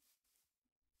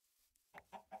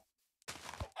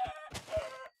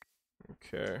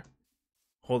 Okay.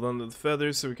 Hold on to the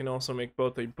feathers so we can also make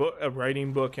both a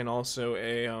writing book and also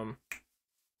a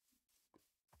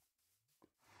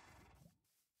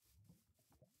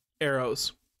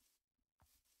arrows.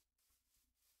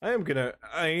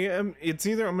 It's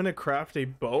either I'm gonna craft a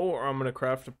bow or I'm gonna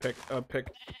craft a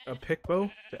pick bow.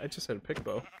 I just said a pick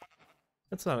bow.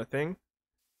 That's not a thing.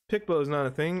 Pick bow is not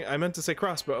a thing. I meant to say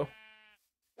crossbow.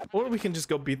 Or we can just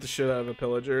go beat the shit out of a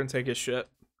pillager and take his shit.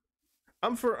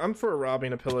 I'm for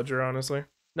robbing a pillager, honestly.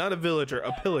 Not a villager,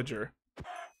 a pillager.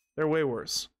 They're way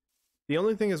worse. The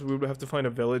only thing is we would have to find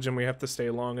a village and we have to stay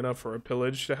long enough for a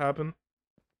pillage to happen.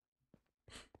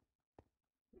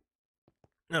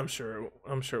 I'm sure we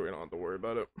don't have to worry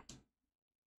about it.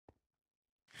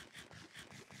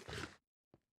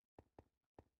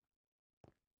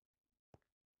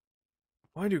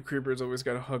 Why do creepers always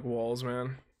gotta hug walls,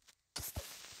 man?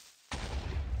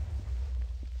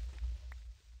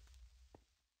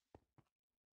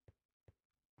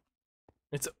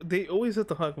 They always hit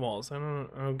the hug walls. I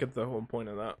don't get the whole point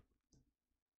of that.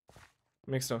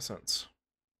 Makes no sense.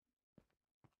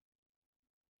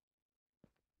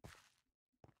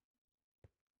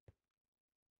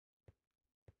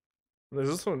 There's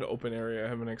also an open area I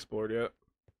haven't explored yet.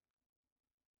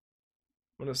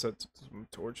 I'm gonna set some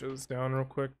torches down real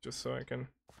quick just so I can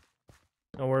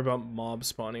don't worry about mob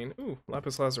spawning. Ooh,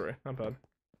 lapis lazuli, not bad.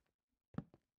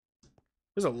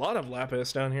 There's a lot of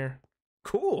lapis down here.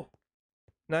 Cool.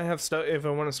 Now I have stuff. If I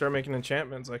want to start making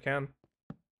enchantments, I can.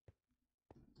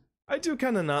 I do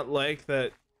kind of not like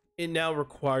that it now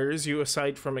requires you,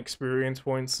 aside from experience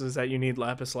points, is that you need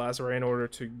lapis lazuli in order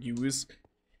to use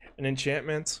an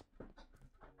enchantment.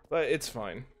 But it's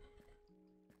fine.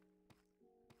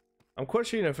 I'm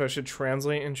questioning if I should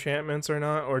translate enchantments or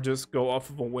not, or just go off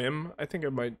of a whim. I think I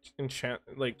might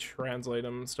translate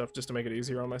them and stuff just to make it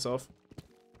easier on myself.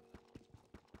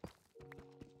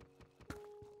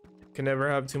 Can never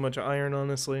have too much iron,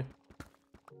 honestly.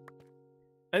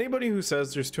 Anybody who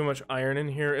says there's too much iron in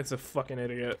here, it's a fucking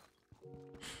idiot.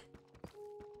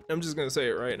 I'm just gonna say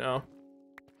it right now.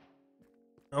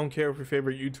 I don't care if your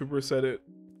favorite YouTuber said it.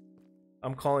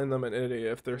 I'm calling them an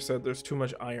idiot if they said there's too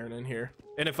much iron in here.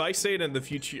 And if I say it in the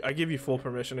future, I give you full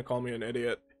permission to call me an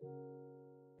idiot.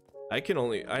 I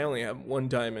only have 1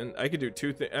 diamond. I could do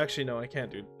 2 things. Actually, no, I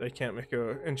can't make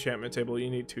a enchantment table.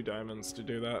 You need 2 diamonds to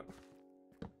do that.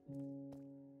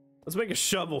 Let's make a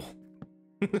shovel.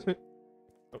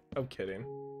 I'm kidding.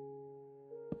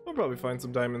 We'll probably find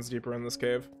some diamonds deeper in this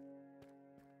cave.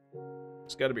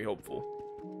 Just gotta be hopeful.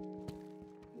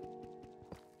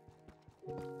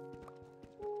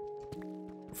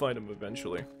 Find them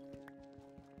eventually.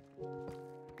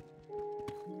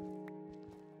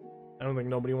 I don't think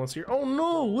nobody wants to hear. Oh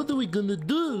no, what are we gonna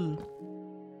do?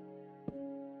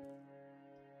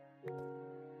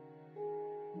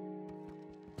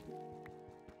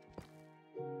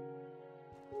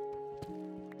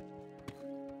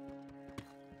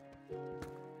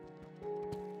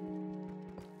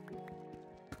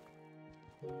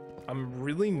 I'm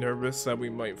really nervous that we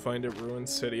might find a ruined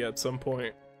city at some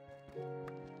point.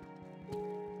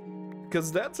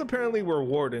 Because that's apparently where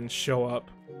wardens show up.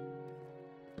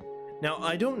 Now,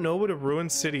 I don't know what a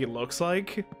ruined city looks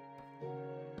like.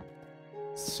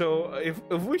 So, if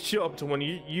we show up to one,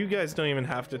 you guys don't even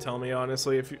have to tell me,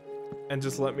 honestly, and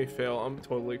just let me fail. I'm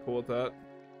totally cool with that.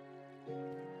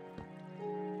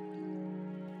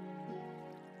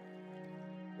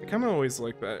 I kind of always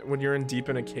like that, when you're deep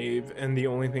in a cave, and the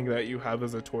only thing that you have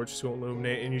is a torch to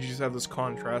illuminate, and you just have this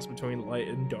contrast between light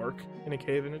and dark in a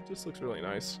cave, and it just looks really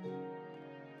nice.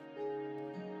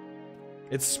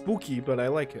 It's spooky, but I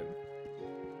like it.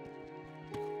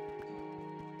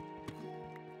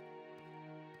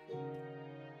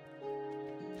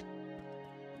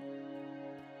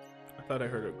 I thought I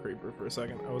heard a creeper for a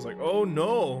second. I was like, oh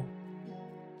no!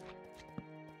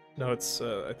 No, it's,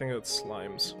 I think it's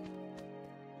slimes.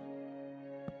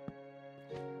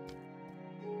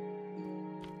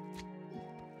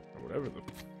 Or whatever the...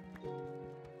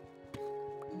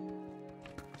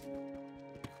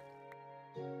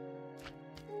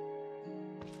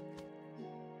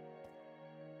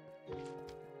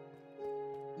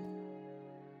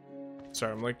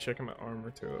 Sorry, I'm like checking my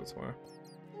armor too, that's why.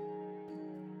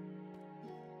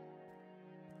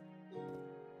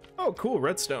 Oh, cool,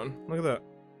 redstone. Look at that.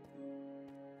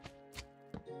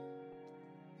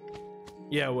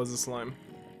 Yeah, it was a slime.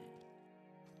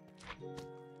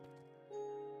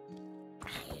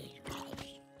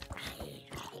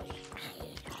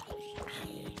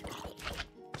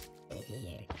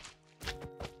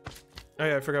 Oh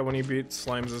yeah, I forgot when you beat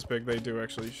slimes this big, they do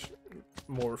actually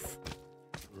morph.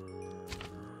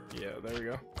 Yeah, there we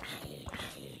go.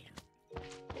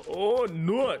 Oh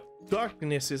no!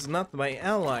 Darkness is not my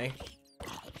ally.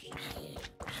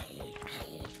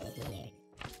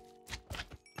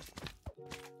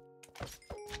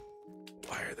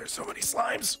 Why are there so many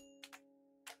slimes?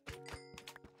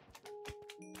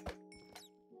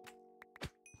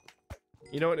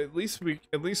 You know what? At least we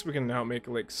can now make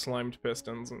like slimed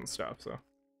pistons and stuff. So,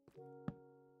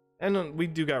 and we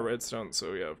do got redstone,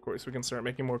 so yeah, of course we can start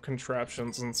making more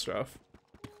contraptions and stuff.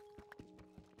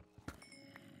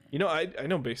 You know, I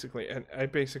know basically, I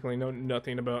basically know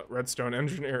nothing about redstone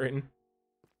engineering.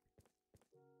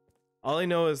 All I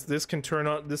know is this can turn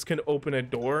on, this can open a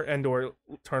door and or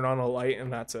turn on a light,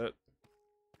 and that's it.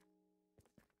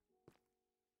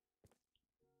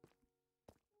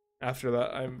 After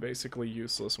that, I'm basically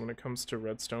useless when it comes to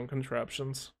redstone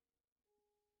contraptions.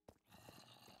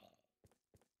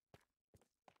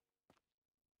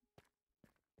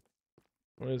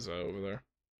 What is that over there?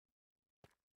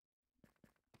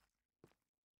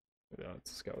 Yeah,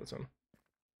 it's a skeleton.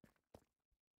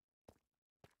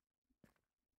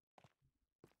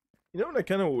 You know what I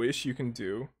kind of wish you can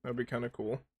do? That'd be kind of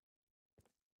cool.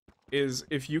 Is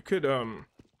if you could,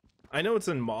 I know it's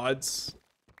in mods,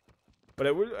 but I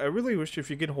really wish if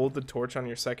you could hold the torch on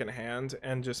your second hand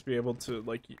and just be able to,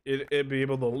 like, it be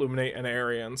able to illuminate an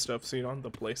area and stuff so you don't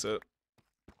have to place it.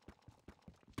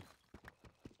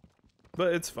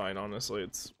 But it's fine, honestly.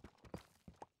 It's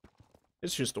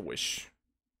just a wish.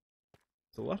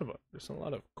 There's a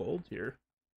lot of gold here.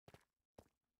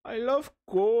 I love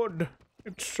gold.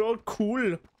 It's so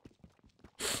cool.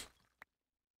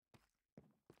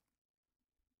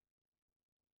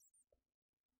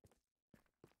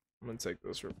 I'm gonna take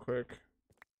this real quick.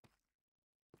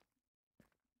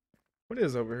 What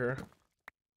is over here?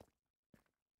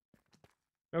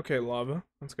 Okay, lava.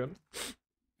 That's good.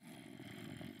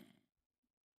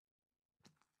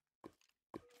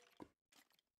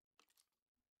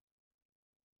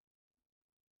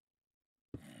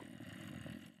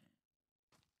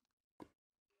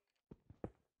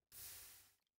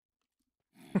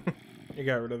 You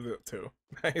got rid of it too.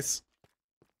 Nice.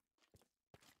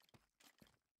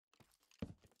 I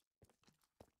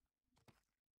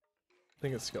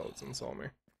think a skeleton saw me.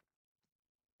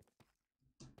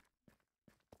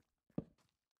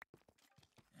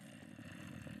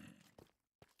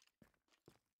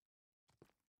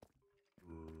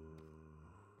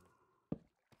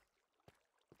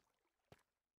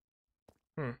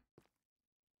 Let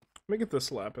me get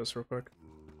this lapis real quick.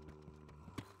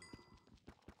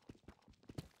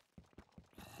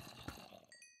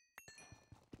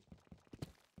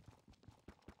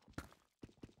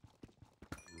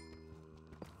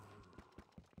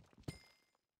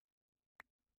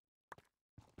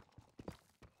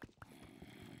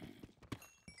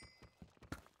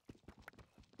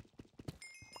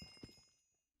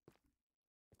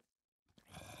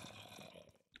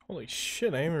 Holy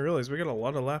shit, I didn't even realize we got a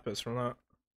lot of lapis from that.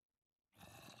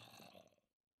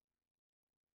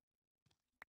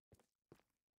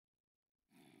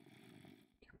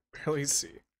 Can barely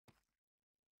see.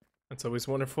 That's always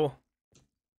wonderful.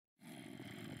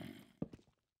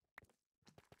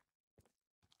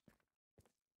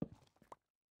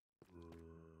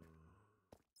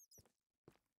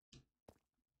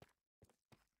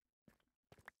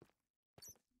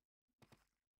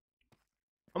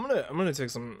 I'm gonna take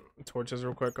some torches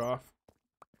real quick off.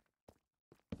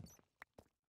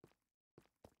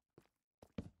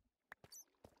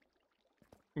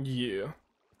 Yeah.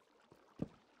 I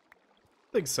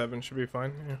think 7 should be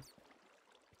fine, yeah.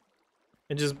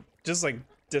 And just like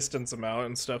distance them out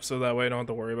and stuff so that way I don't have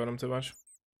to worry about them too much.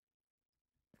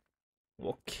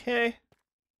 Okay.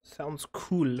 Sounds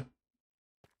cool.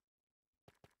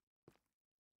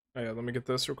 Oh yeah, let me get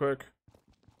this real quick.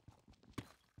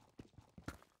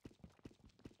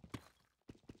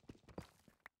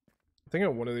 I think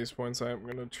at one of these points I'm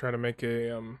gonna try to make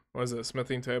a what is it, a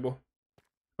smithing table?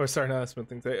 Or sorry, not a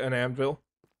smithing table, an anvil.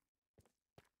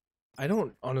 I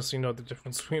don't honestly know the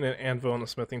difference between an anvil and a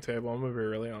smithing table, I'm gonna be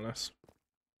really honest.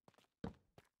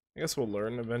 I guess we'll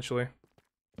learn eventually.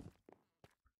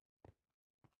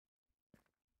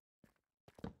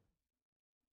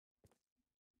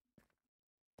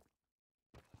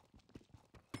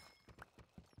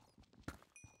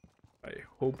 I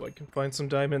hope I can find some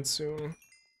diamonds soon.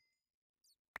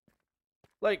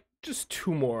 Like, just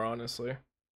 2 more, honestly.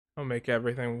 I'll make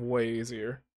everything way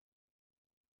easier.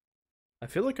 I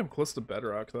feel like I'm close to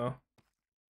bedrock, though.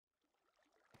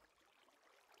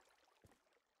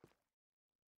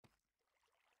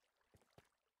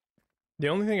 The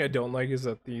only thing I don't like is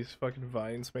that these fucking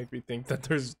vines make me think that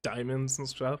there's diamonds and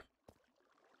stuff.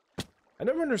 I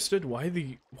never understood why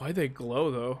they glow,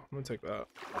 though. I'm gonna take that.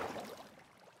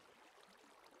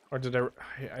 Or did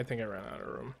I think I ran out of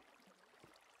room.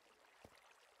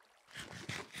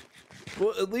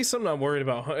 Well, at least I'm not worried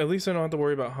about, at least I don't have to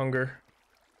worry about hunger.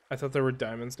 I thought there were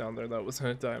diamonds down there. That wasn't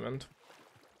a diamond.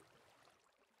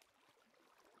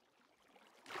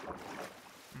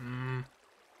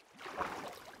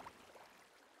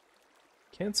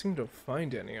 Can't seem to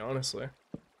find any, honestly.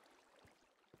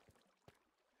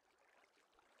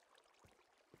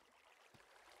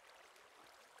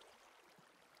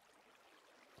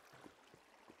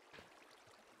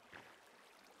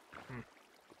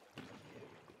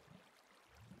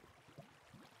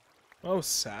 Oh,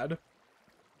 sad.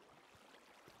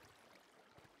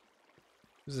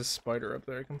 There's a spider up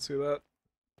there, I can see that.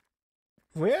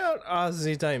 Where are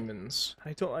the diamonds?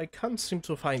 I can't seem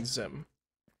to find them.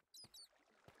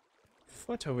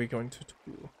 What are we going to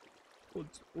do?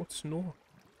 What's no?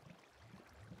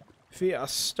 We are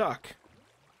stuck.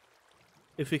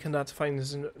 If we cannot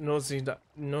find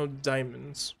no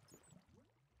diamonds.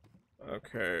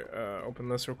 Okay, open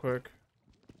this real quick.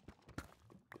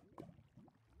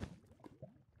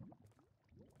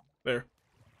 There.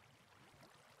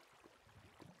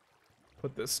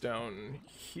 put this down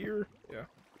here. Yeah.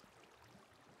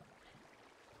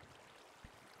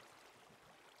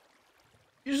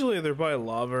 Usually they're by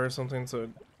lava or something, so it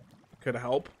could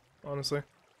help, honestly.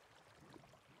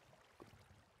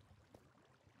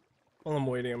 While I'm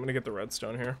waiting, I'm gonna get the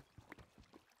redstone here.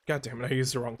 God damn it, I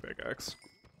used the wrong pickaxe.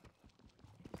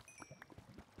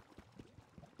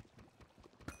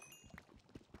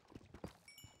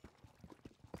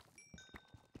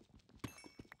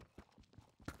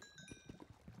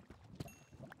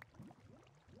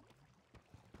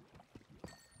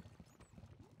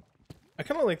 I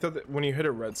kind of like that when you hit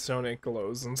a redstone, it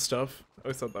glows and stuff. I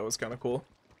always thought that was kind of cool.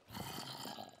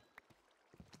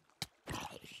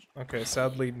 Okay,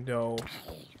 sadly, no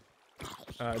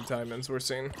diamonds we're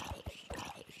seeing.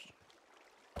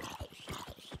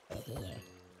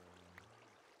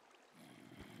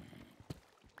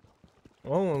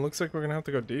 Well, it looks like we're gonna have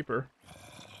to go deeper.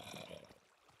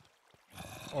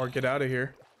 Or get out of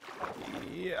here.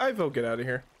 Yeah, I vote get out of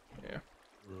here. Yeah.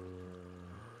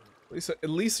 At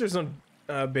least there's no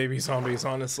baby zombies,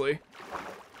 honestly.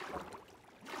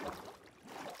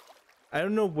 I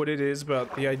don't know what it is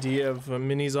about the idea of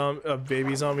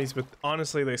baby zombies, but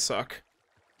honestly, they suck.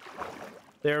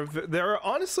 They're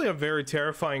honestly a very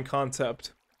terrifying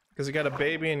concept because you got a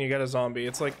baby and you got a zombie.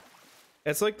 It's like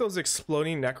those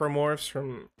exploding necromorphs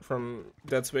from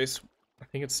Dead Space. I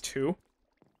think it's 2.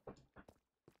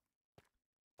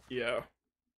 Yeah.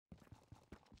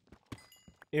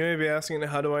 You may be asking,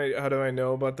 how do I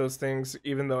know about those things,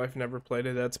 even though I've never played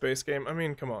a Dead Space game? I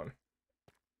mean, come on.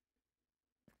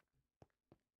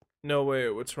 No way,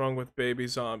 what's wrong with baby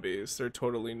zombies? They're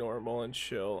totally normal and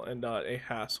chill and not a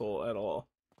hassle at all.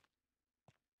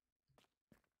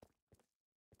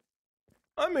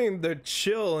 I mean, they're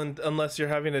chill unless you're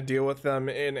having to deal with them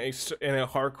in a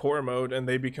hardcore mode and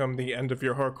they become the end of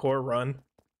your hardcore run.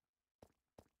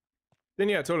 Then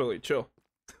yeah, totally chill.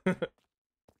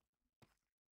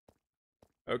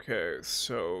 Okay,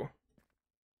 so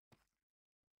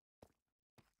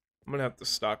I'm gonna have to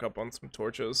stock up on some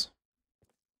torches.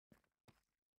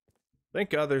 Thank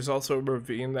God there's also a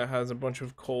ravine that has a bunch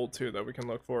of coal too that we can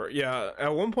look for. Yeah,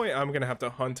 at one point I'm gonna have to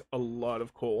hunt a lot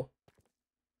of coal.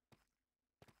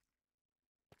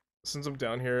 Since I'm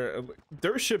down here,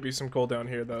 there should be some coal down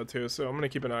here though too, so I'm gonna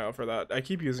keep an eye out for that. I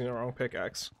keep using the wrong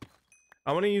pickaxe.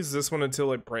 I want to use this one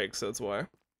until it breaks, that's why.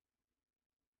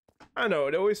 I know,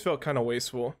 it always felt kind of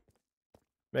wasteful.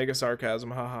 Mega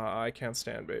sarcasm, haha, I can't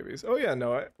stand babies. Oh yeah,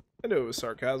 no, I knew it was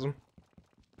sarcasm.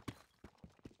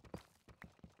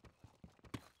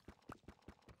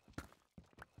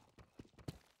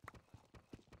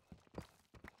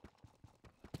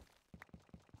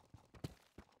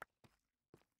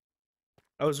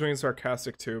 I was being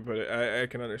sarcastic too, but I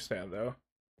can understand though.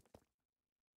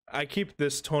 I keep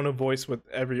this tone of voice with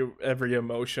every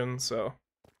emotion, so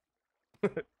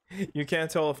you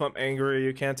can't tell if I'm angry,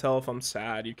 you can't tell if I'm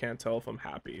sad, you can't tell if I'm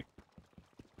happy.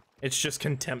 It's just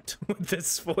contempt with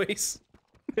this voice.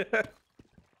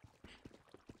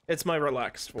 It's my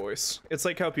relaxed voice. It's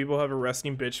like how people have a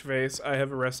resting bitch face. I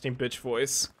have a resting bitch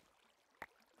voice.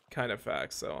 Kind of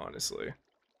facts though, honestly.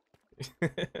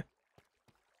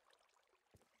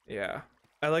 Yeah.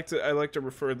 I like to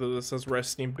refer to this as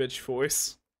resting bitch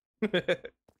voice.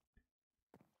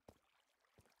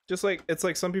 Just like it's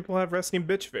like some people have resting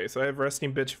bitch face. I have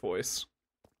resting bitch voice.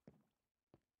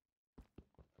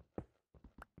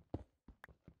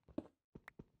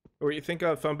 Or you think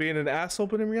if I'm being an asshole,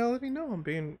 but in reality, no, I'm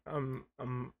being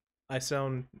I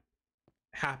sound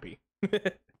happy.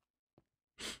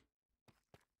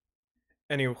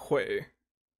 Anyway,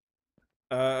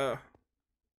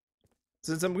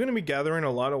 since I'm gonna be gathering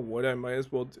a lot of wood, I might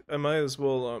as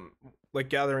well like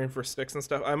gathering for sticks and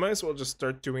stuff. I might as well just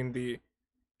start doing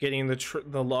getting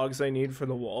the logs I need for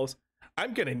the walls.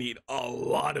 I'm gonna need a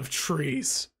lot of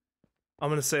trees. I'm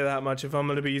gonna say that much if I'm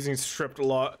gonna be using stripped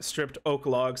oak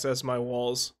logs as my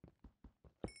walls.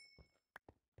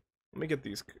 Let me get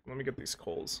these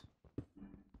coals.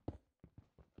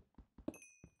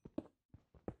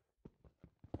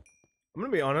 I'm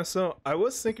gonna be honest though, I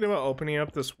was thinking about opening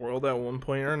up this world at one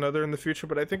point or another in the future,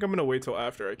 but I think I'm gonna wait till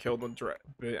after I kill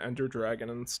the Ender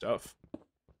Dragon and stuff.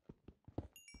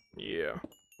 Yeah.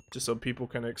 Just so people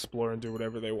can explore and do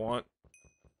whatever they want.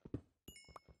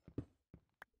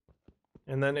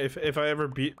 And then if I ever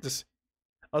beat this,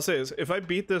 I'll say this, if I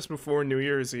beat this before New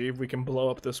Year's Eve, we can blow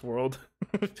up this world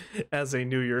as a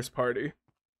New Year's party.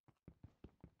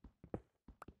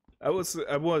 I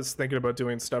was thinking about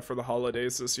doing stuff for the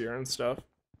holidays this year and stuff.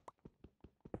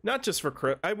 Not just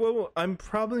for I'm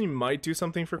probably might do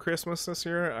something for Christmas this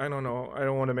year. I don't know. I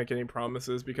don't want to make any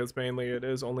promises because mainly it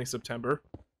is only September.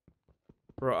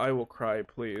 Bro, I will cry,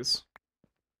 please.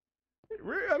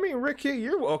 I mean, Ricky,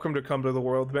 you're welcome to come to the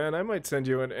world, man. I might send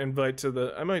you an invite to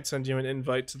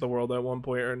the world at one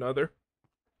point or another.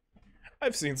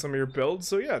 I've seen some of your builds,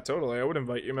 so yeah, totally. I would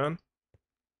invite you, man.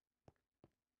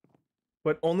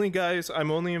 But only, guys, I'm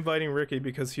only inviting Ricky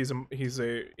because he's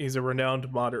a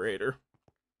renowned moderator.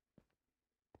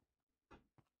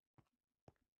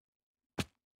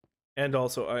 And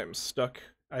also, I am stuck.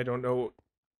 I don't know.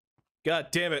 God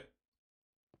damn it.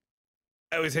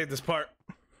 I always hate this part.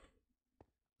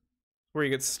 Where you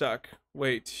get stuck.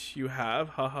 Wait, you have?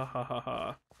 Ha ha ha ha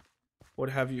ha. What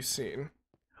have you seen?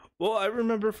 Well, I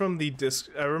remember from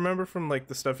like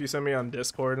the stuff you sent me on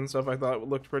Discord and stuff I thought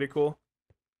looked pretty cool.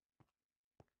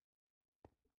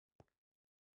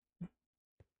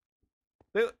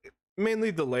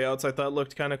 Mainly the layouts I thought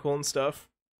looked kind of cool and stuff.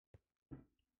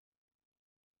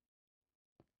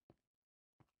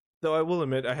 Though I will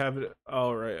admit I have it.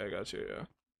 Oh, right, I got you, yeah.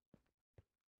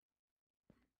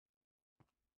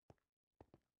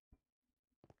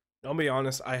 I'll be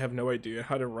honest, I have no idea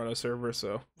how to run a server,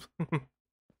 so.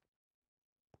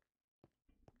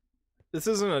 This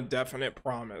isn't a definite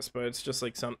promise, but it's just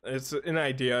like it's an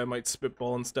idea I might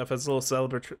spitball and stuff as a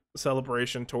little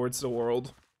celebration towards the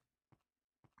world.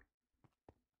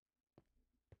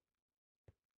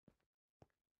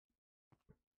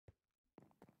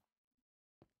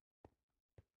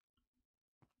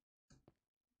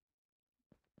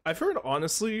 I've heard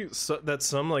honestly that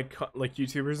some like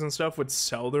YouTubers and stuff would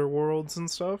sell their worlds and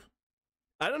stuff.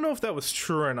 I don't know if that was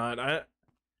true or not.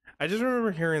 I just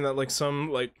remember hearing that like some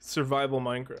like survival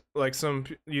Minecraft, like some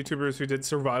YouTubers who did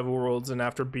survival worlds and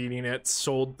after beating it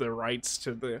sold the rights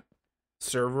to the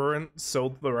server and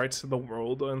sold the rights to the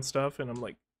world and stuff, and I'm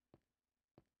like,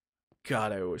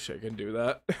 God, I wish I could do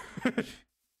that.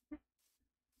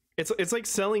 It's like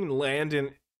selling land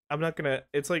and I'm not gonna.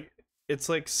 It's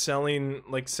like selling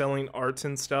art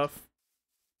and stuff.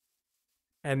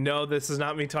 And no, this is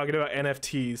not me talking about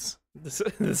NFTs.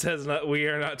 This has not. We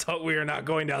are not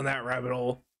going down that rabbit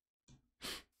hole.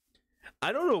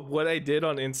 I don't know what I did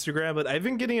on Instagram, but I've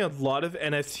been getting a lot of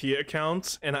NFT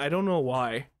accounts, and I don't know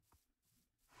why.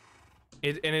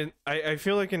 I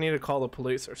feel like I need to call the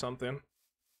police or something.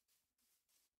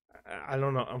 I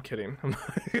don't know. I'm kidding. I'm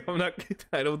not.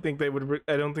 I don't think they would.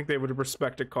 I don't think they would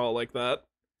respect a call like that.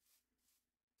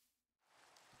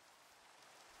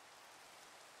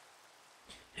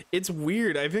 It's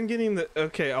weird. I've been getting the.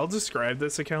 Okay, I'll describe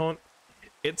this account.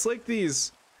 It's like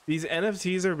these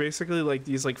NFTs are basically like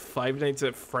these like Five Nights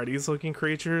at Freddy's looking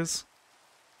creatures.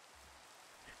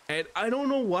 And I don't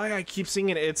know why I keep seeing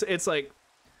it. It's like,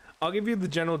 I'll give you the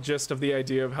general gist of the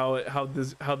idea of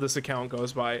how this account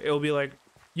goes by. It'll be like,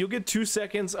 you'll get 2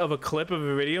 seconds of a clip of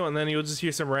a video, and then you'll just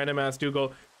hear some random ass dude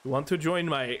go, want to join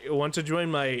my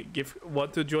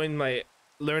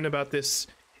learn about this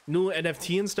new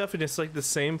NFT and stuff, and it's like the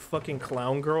same fucking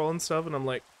clown girl and stuff, and I'm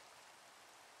like,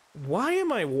 why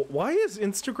is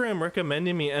Instagram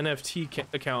recommending me NFT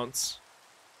accounts?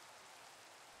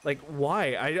 Like,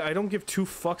 why? I don't give 2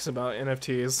 fucks about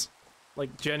NFTs,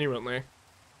 like, genuinely.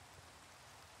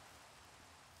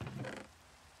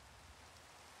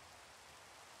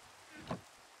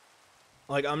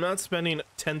 Like, I'm not spending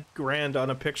 10 grand on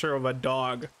a picture of a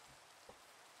dog.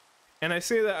 And I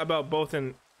say that about both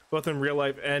in real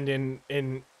life and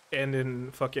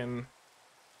in fucking,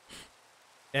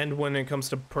 and when it comes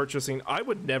to purchasing. I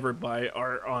would never buy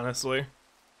art, honestly.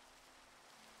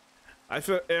 I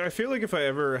feel like if I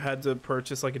ever had to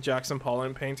purchase like a Jackson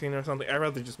Pollock painting or something, I'd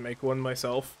rather just make one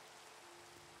myself.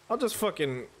 I'll just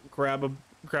fucking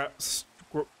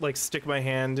like stick my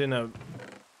hand in a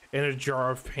jar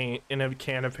of paint, in a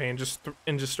can of paint,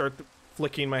 and just start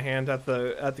flicking my hand at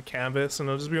the canvas, and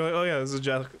I'll just be like, oh yeah, this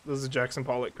is a Jackson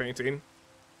Pollock painting.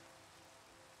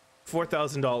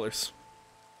 $4,000.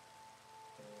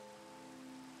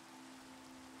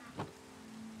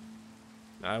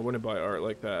 I wouldn't buy art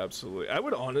like that, absolutely. I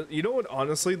would you know what,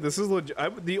 honestly, this is legit.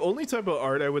 The only type of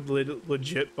art I would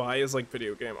legit buy is like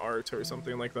video game art or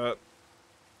something like that.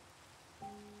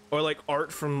 Or like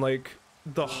art from like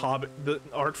the Hobbit, the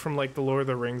art from like the Lord of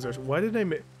the Rings, or why did I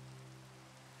make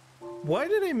I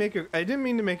didn't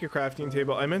mean to make a crafting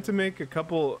table. I meant to make a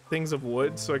couple things of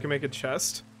wood so I can make a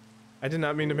chest. I did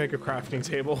not mean to make a crafting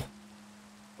table.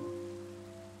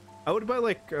 I would buy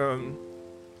like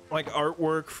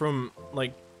artwork from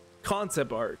like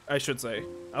concept art, I should say.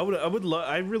 I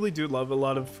really do love a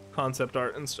lot of concept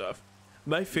art and stuff.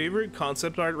 My favorite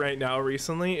concept art right now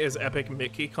recently is Epic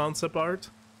Mickey concept art,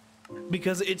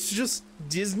 because it's just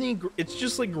Disney, it's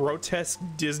just like grotesque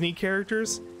Disney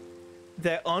characters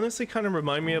that honestly kind of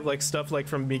remind me of like stuff like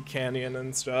from Meat Canyon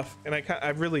and stuff, and I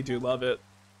really do love it.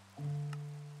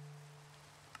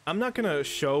 I'm not gonna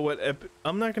show what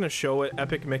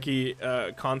Epic Mickey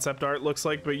concept art looks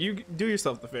like, but you do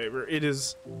yourself the favor. It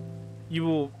is, you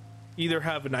will either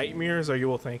have nightmares or you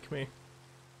will thank me.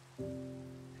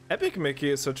 Epic Mickey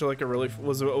is such a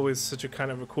was always such a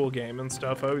kind of a cool game and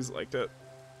stuff. I always liked it.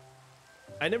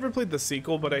 I never played the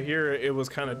sequel, but I hear it was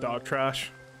kind of dog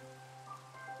trash.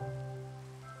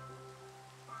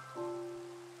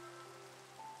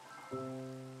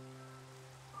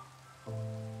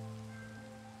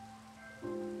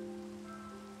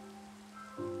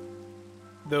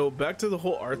 Though, back to the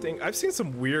whole art thing, I've seen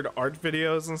some weird art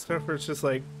videos and stuff where it's just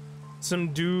like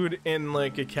some dude in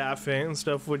like a cafe and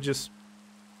stuff would just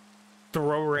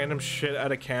throw random shit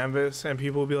at a canvas and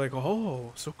people would be like,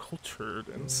 oh, so cultured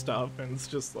and stuff, and it's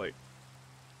just like,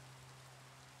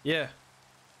 yeah.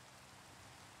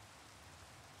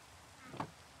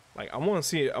 Like, I want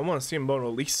to see Mona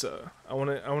Lisa. I want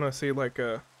to see like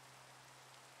I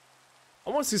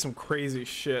want to see some crazy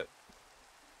shit.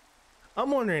 I'm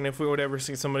wondering if we would ever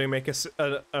see somebody make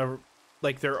a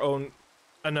like their own,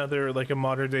 another like a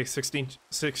modern day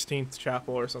 16th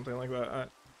chapel or something like that.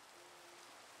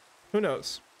 Who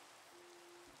knows?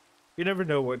 You never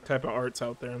know what type of art's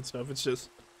out there and stuff. It's just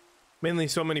mainly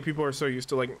so many people are so used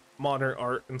to like modern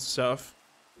art and stuff,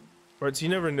 where it's, you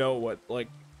never know what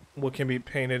what can be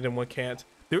painted and what can't.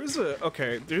 There's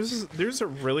a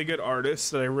really good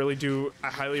artist that I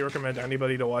highly recommend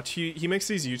anybody to watch. He makes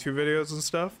these YouTube videos and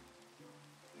stuff.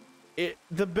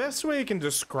 The best way I can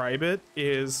describe it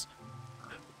is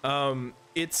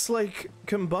it's like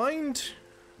combined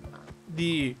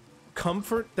the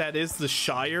comfort that is the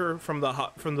Shire from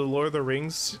the Lord of the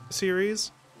Rings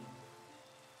series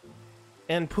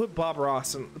and put Bob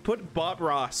Ross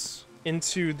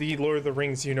into the Lord of the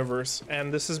Rings universe,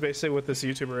 and this is basically what this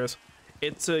YouTuber is.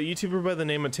 It's a YouTuber by the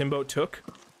name of Timbo Took,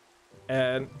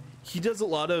 and he does a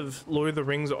lot of Lord of the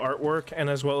Rings artwork and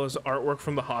as well as artwork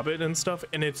from The Hobbit and stuff,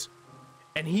 and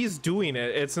he's doing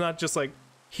it. It's not just like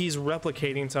he's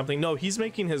replicating something. No, he's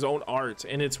making his own art,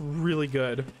 and it's really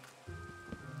good.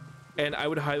 And I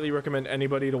would highly recommend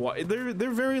anybody to watch. They're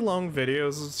very long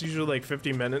videos. It's usually like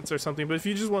 50 minutes or something. But if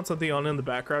you just want something on in the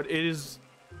background, it is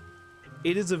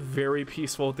a very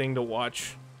peaceful thing to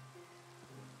watch.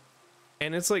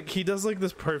 And it's like he does like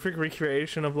this perfect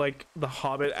recreation of like the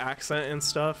Hobbit accent and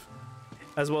stuff,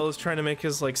 as well as trying to make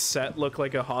his like set look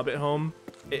like a Hobbit home.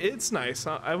 It's nice.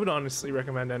 I would honestly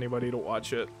recommend anybody to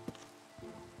watch it.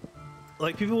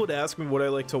 Like, people would ask me what I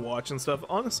like to watch and stuff.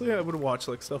 Honestly, I would watch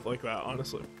like stuff like that.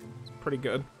 Honestly, it's pretty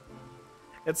good.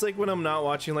 It's like when I'm not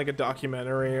watching like a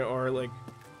documentary or like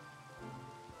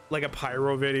a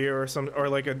pyro video or some, or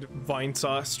like a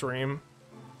Vinesauce stream.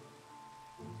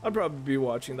 I'd probably be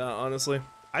watching that, honestly.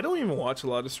 I don't even watch a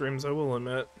lot of streams, I will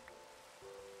admit.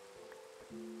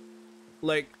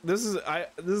 Like, this is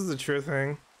the true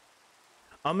thing.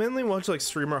 I'll mainly watch like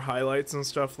streamer highlights and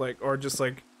stuff, like, or just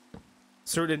like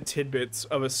certain tidbits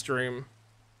of a stream,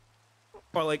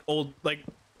 or like old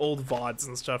VODs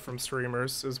and stuff from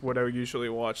streamers is what I would usually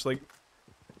watch. Like,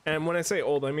 and when I say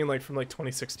old, I mean like from like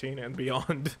 2016 and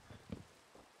beyond.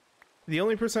 The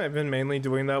only person I've been mainly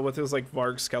doing that with is like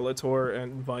Varg Skeletor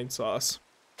and Vinesauce,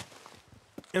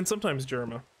 and sometimes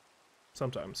Jerma,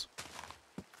 sometimes.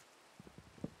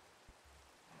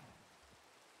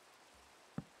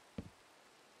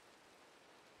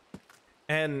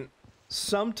 And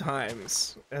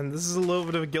sometimes, and this is a little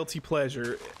bit of a guilty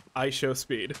pleasure, I show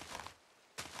speed.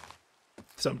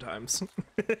 Sometimes.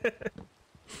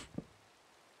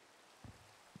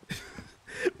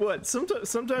 What?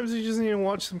 Sometimes you just need to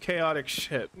watch some chaotic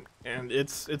shit, and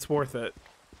it's worth it.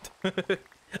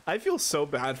 I feel so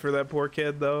bad for that poor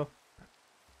kid, though.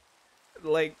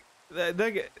 Like,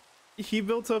 he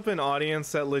built up an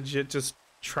audience that legit just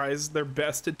tries their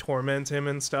best to torment him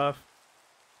and stuff.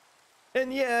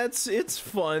 And yeah, it's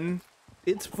fun.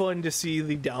 It's fun to see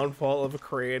the downfall of a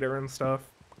creator and stuff.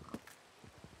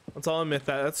 I'll admit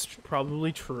that that's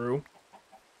probably true.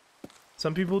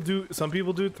 Some people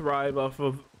do thrive off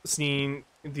of seeing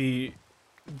the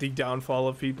downfall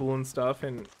of people and stuff,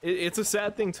 and it's a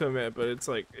sad thing to admit, but it's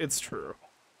like, it's true.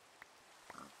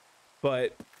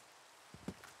 But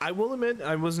I will admit,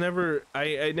 I never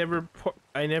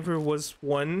was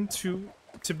one to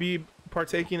be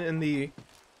partaking in the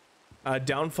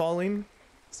downfalling.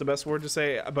 It's the best word to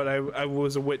say, but I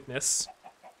was a witness.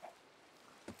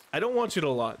 I don't watch it a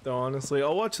lot though, honestly.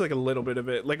 I'll watch like a little bit of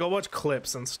it. Like, I'll watch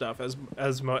clips and stuff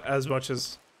as much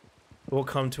as will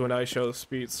come to an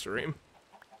iShowSpeed stream.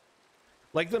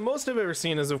 Like, the most I've ever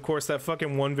seen is, of course, that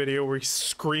fucking one video where he's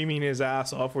screaming his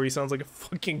ass off, where he sounds like a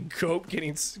fucking goat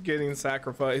getting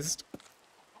sacrificed.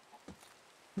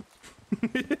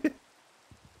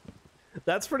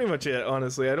 That's pretty much it,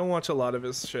 honestly. I don't watch a lot of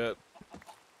his shit.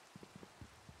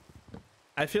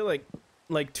 I feel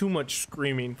like too much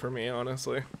screaming for me,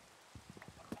 honestly.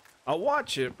 I'll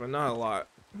watch it, but not a lot.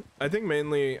 I think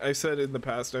mainly, I said in the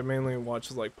past, I mainly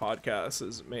watch like podcasts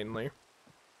is mainly.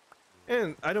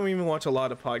 And I don't even watch a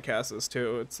lot of podcasts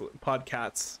too. It's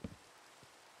podcasts.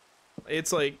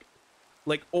 It's like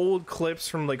old clips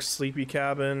from like Sleepy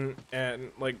Cabin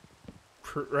and like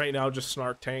right now just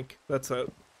Snark Tank. That's it.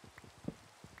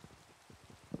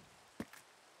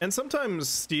 And sometimes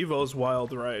Steve-O's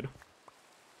Wild Ride.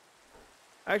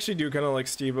 I actually do kind of like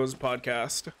Steve-O's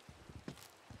podcast.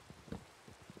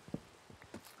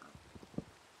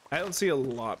 I don't see a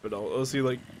lot, but I'll see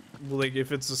like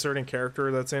if it's a certain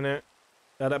character that's in it,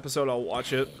 that episode I'll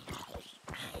watch it.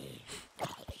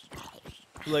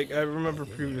 Like, I remember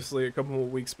previously, a couple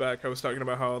of weeks back, I was talking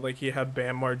about how like he had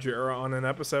Bam Margera on an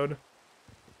episode,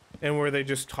 and where they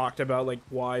just talked about like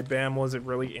why Bam wasn't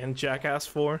really in Jackass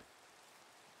 4.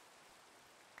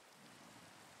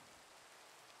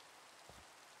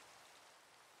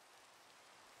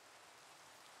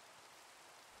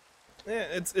 Yeah,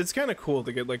 it's kind of cool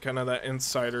to get like kind of that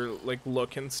insider like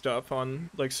look and stuff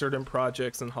on like certain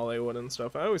projects in Hollywood and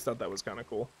stuff. I always thought that was kind of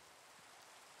cool,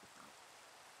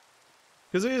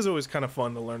 because it is always kind of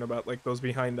fun to learn about like those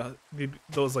behind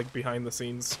the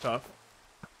scenes stuff.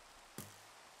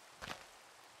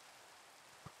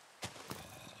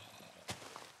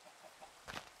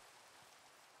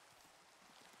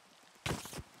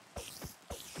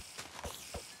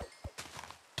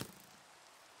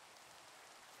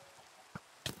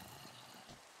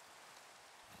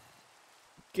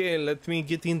 Okay, let me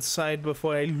get inside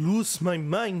before I lose my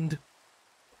mind.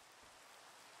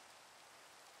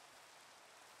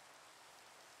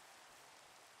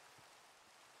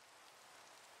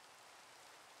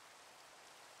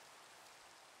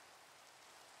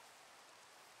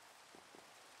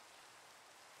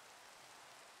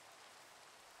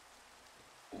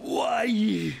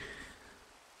 Why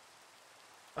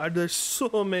are there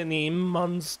so many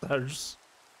monsters?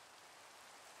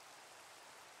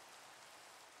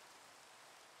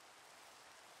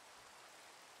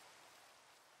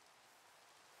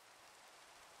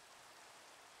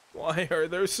 Why are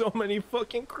there so many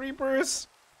fucking creepers?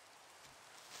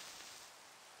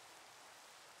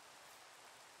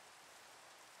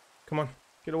 Come on,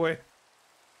 get away.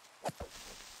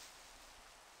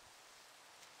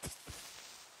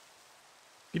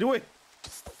 Get away.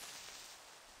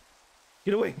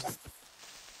 Get away.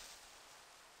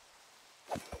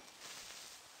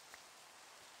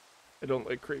 I don't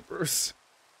like creepers.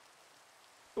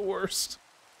 The worst.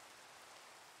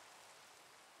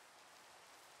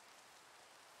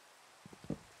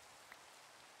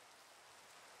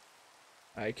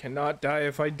 I cannot die.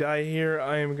 If I die here,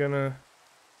 I am gonna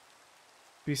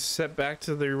be set back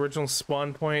to the original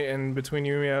spawn point, and between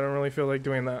you and me, I don't really feel like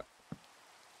doing that.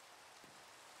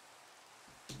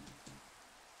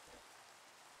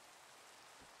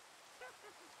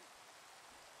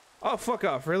 Oh, fuck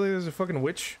off. Really? There's a fucking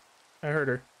witch? I heard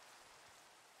her.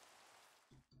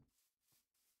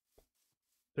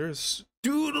 There's...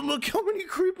 Dude, look how many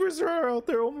creepers there are out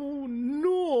there. Oh,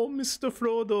 no, Mr.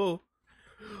 Frodo.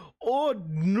 Oh,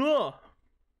 no.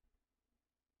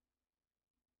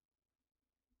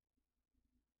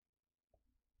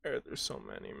 There's so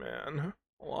many, man.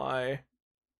 Why?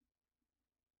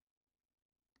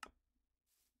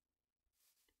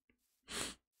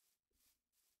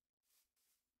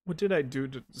 What did I do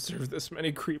to deserve this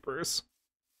many creepers?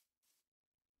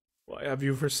 Why have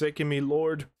you forsaken me,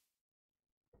 Lord?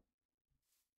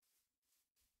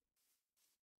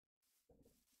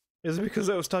 Is it because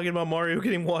I was talking about Mario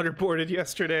getting waterboarded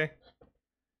yesterday?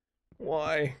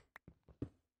 Why?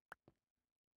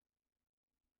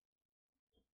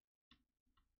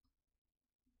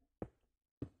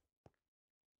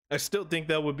 I still think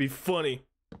that would be funny.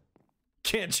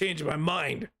 Can't change my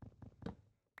mind.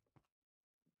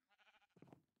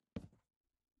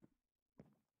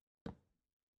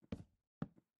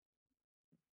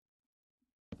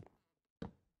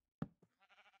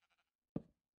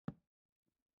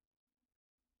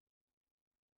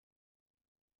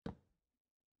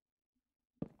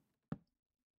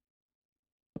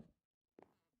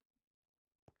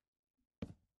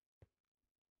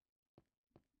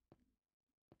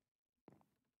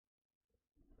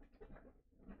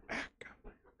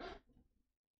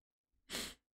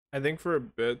 I think for a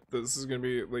bit this is gonna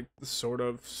be like the sort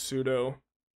of pseudo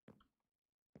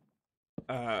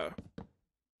Uh,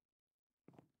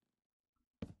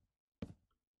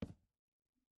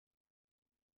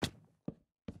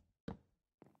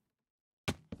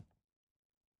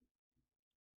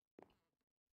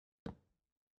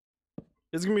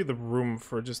 it's gonna be the room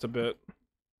for just a bit.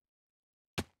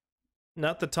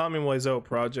 Not the Tommy Wiseau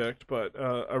project, but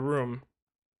a room.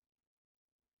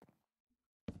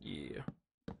 Yeah.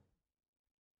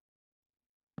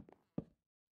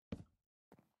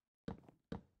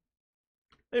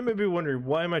 They may be wondering,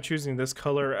 why am I choosing this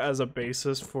color as a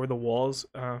basis for the walls?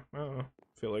 I don't know.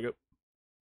 Feel like it.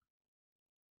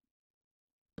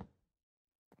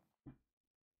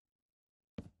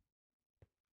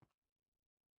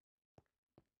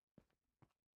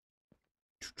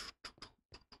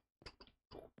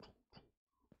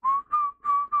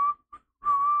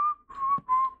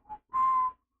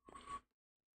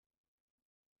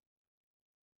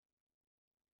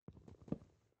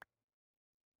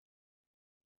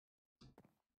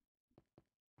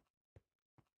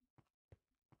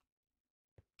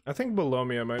 I think below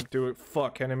me I might do it.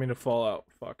 Fuck, I didn't mean to fall out.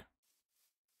 Fuck.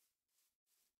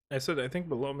 I said I think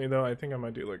below me though, I think I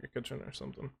might do like a kitchen or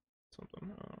something.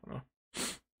 Something, I don't know.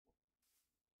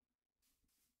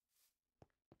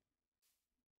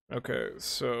 Okay,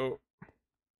 so...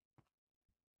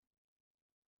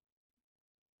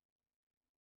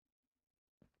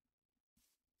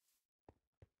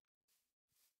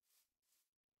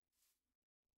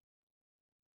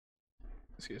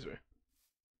 Excuse me.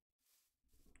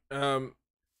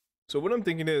 So what I'm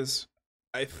thinking is,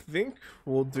 I think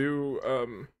we'll do,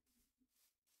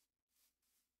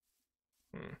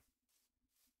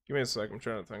 Give me a sec, I'm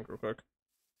trying to think real quick.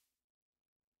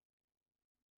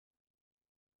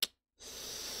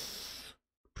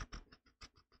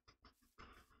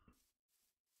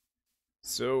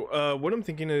 So, what I'm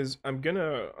thinking is, I'm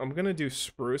gonna do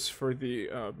spruce for the,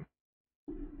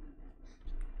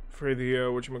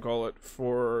 whatchamacallit,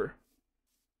 for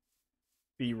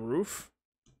the roof.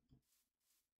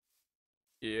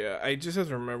 Yeah, I just have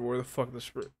to remember where the fuck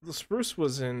the spruce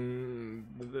was in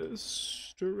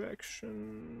this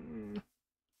direction.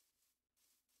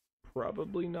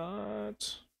 Probably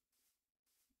not.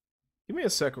 Give me a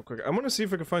sec real quick. I want to see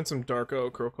if I can find some dark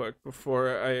oak real quick before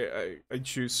I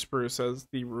choose spruce as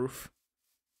the roof.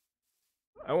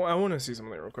 I want to see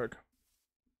something real quick.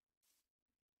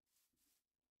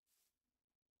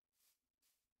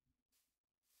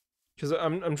 Because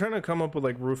I'm trying to come up with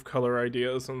like roof color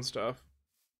ideas and stuff.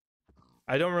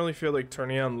 I don't really feel like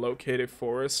turning on located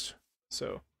forest,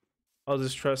 so I'll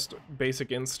just trust basic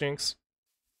instincts.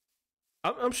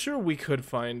 I'm sure we could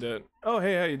find it. Oh,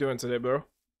 hey, how you doing today, bro?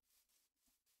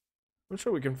 I'm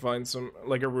sure we can find some,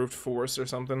 like a roofed forest or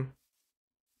something.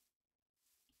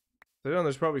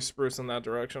 There's probably spruce in that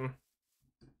direction.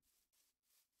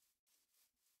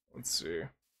 Let's see.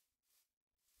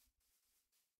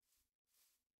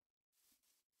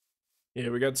 Yeah,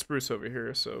 we got spruce over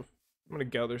here, so I'm gonna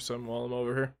gather some while I'm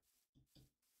over here.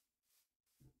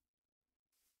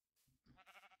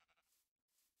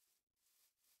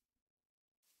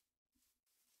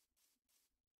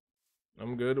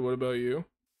 I'm good. What about you?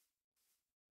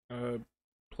 Uh,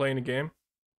 Playing a game?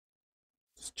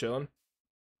 Just chilling?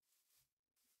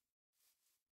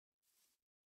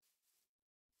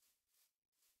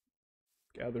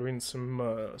 Gathering some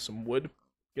wood?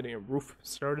 Getting a roof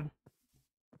started?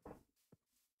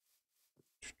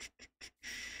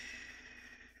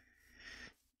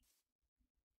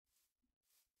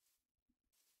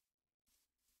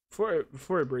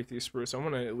 Before I break these spruce, I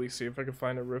want to at least see if I can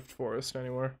find a rift forest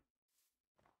anywhere.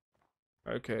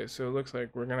 Okay, so it looks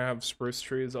like we're gonna have spruce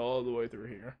trees all the way through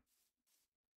here.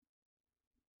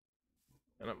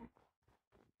 And the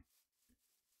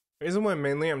reason why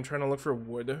mainly I'm trying to look for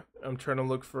wood, I'm trying to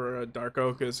look for dark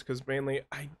oak is because mainly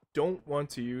I don't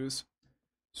want to use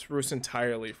spruce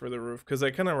entirely for the roof because I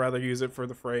kind of rather use it for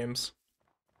the frames.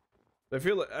 I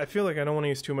feel like I don't want to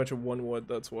use too much of one wood.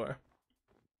 That's why.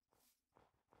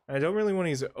 I don't really want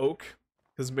to use oak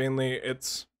because mainly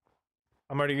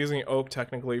I'm already using oak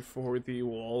technically for the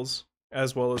walls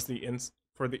as well as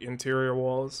for the interior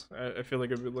walls. I feel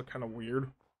like it would look kind of weird.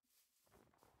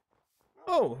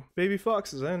 Oh, baby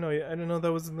foxes! I didn't know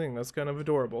that was a thing. That's kind of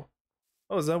adorable.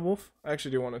 Oh, is that wolf? I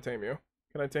actually do want to tame you.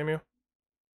 Can I tame you?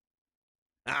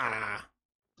 Ah.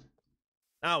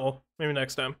 Ah, well, maybe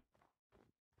next time.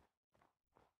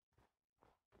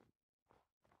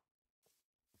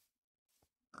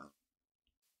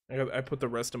 I put the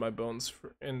rest of my bones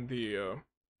in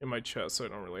my chest, so I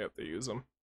don't really have to use them.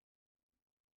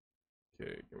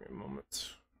 Okay, give me a moment.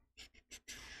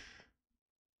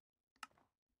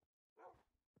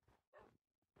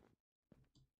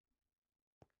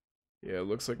 Yeah, it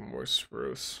looks like more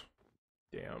spruce.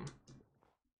 Damn.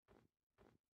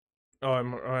 Oh,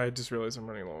 I just realized I'm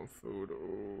running low on food.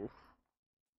 Oh.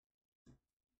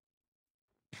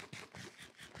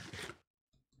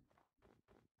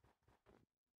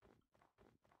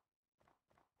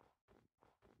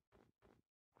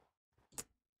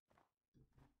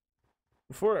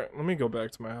 Let me go back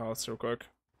to my house real quick.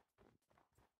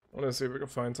 I want to see if I can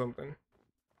find something.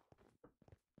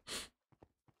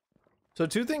 So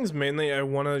two things mainly I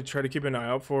want to try to keep an eye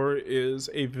out for is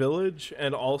a village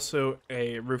and also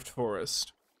a roofed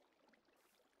forest.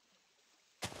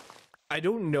 I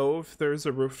don't know if there's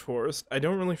a roofed forest. I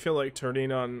don't really feel like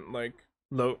turning on like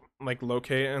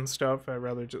locate and stuff. I'd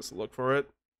rather just look for it.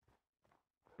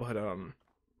 But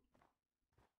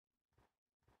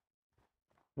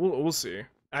we'll see.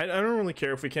 I don't really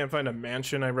care if we can't find a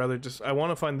mansion. I want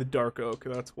to find the dark oak.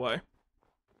 That's why.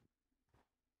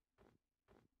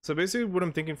 So basically, what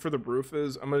I'm thinking for the roof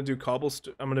is I'm gonna do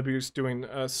cobblestone. I'm gonna be doing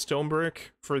stone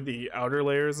brick for the outer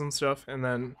layers and stuff, and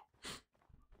then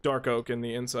dark oak in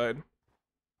the inside.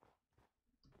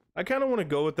 I kind of want to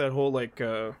go with that whole like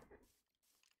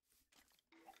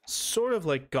sort of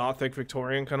like gothic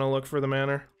Victorian kind of look for the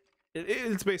manor.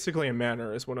 It's basically a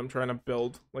manor is what I'm trying to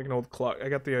build, like an old clock. I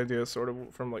got the idea sort of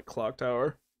from like Clock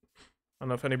Tower. I don't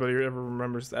know if anybody ever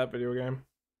remembers that video game.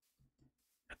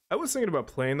 I was thinking about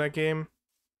playing that game,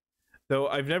 though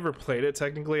I've never played it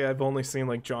technically. I've only seen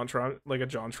like a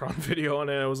JonTron video on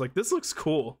it. I was like, this looks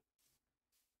cool.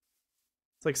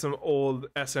 It's like some old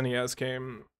SNES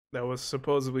game that was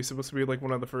supposedly supposed to be like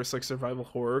one of the first like survival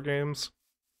horror games.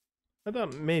 I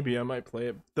thought maybe I might play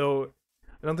it, though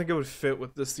I don't think it would fit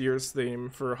with this year's theme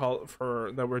for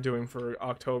that we're doing for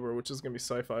October, which is gonna be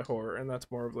sci-fi horror, and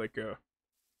that's more of like a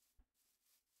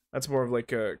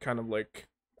kind of like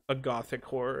a gothic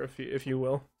horror, if you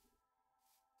will.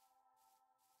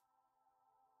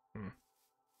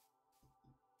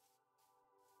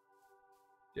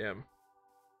 Damn.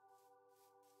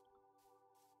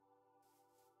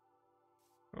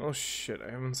 Oh shit! I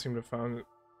haven't seemed to find it.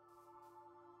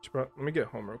 Let me get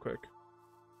home real quick.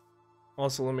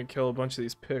 Also, let me kill a bunch of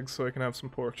these pigs so I can have some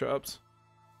pork chops.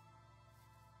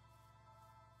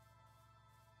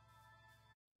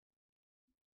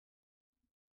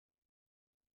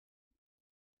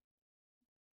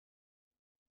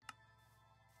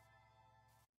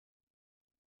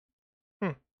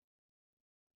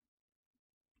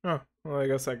 Oh, well, I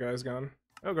guess that guy's gone.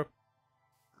 Okay.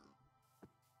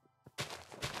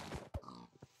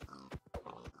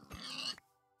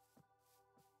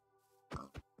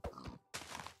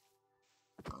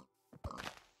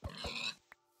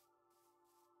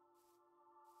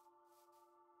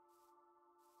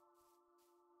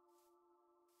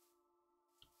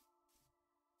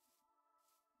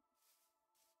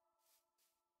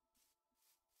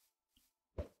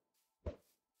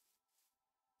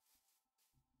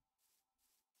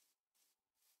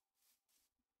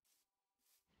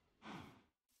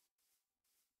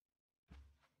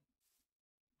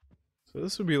 So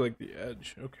this would be like the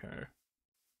edge. Okay.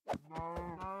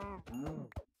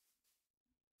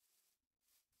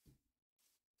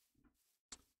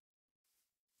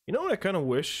 You know what I kind of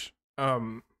wish?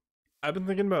 I've been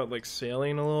thinking about like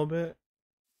sailing a little bit.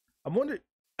 I'm wondering.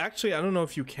 Actually, I don't know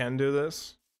if you can do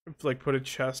this. Like put a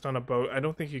chest on a boat. I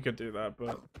don't think you could do that,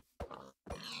 but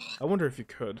I wonder if you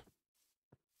could.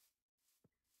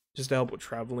 Just to help with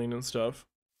traveling and stuff.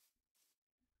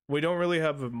 We don't really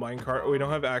have a minecart. We don't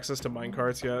have access to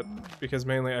minecarts yet because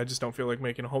mainly I just don't feel like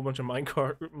making a whole bunch of mine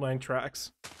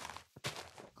tracks.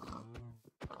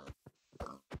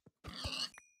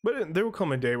 But there will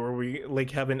come a day where we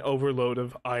like have an overload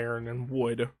of iron and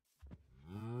wood.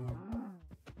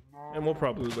 And we'll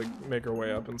probably like make our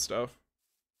way up and stuff.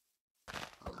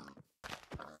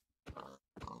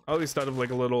 I always thought of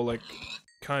like a little like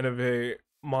kind of a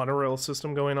monorail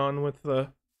system going on with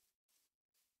the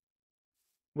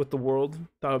world.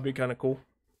 That would be kind of cool.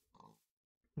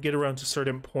 Get around to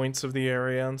certain points of the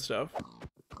area and stuff.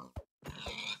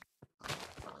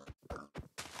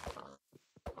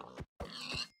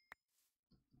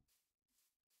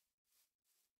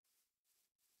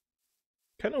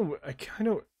 I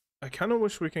kind of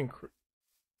wish we can.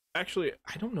 Actually,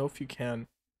 I don't know if you can.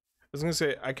 I was gonna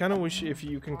say I kind of wish if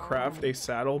you can craft a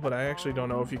saddle, but I actually don't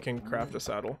know if you can craft a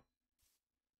saddle.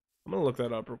 I'm gonna look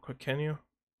that up real quick. Can you?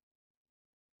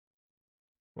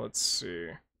 Let's see.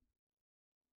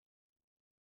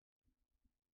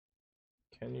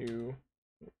 Can you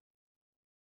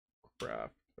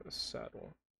craft a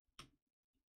saddle?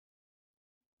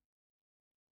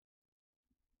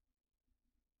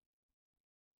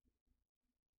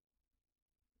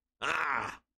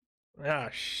 Ah! Ah,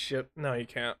 shit. No, you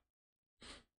can't.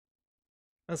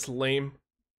 That's lame.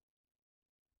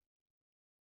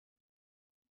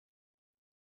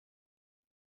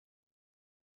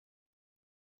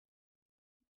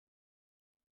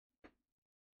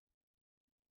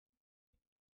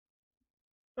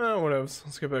 Oh, whatever.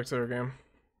 Let's get back to our game.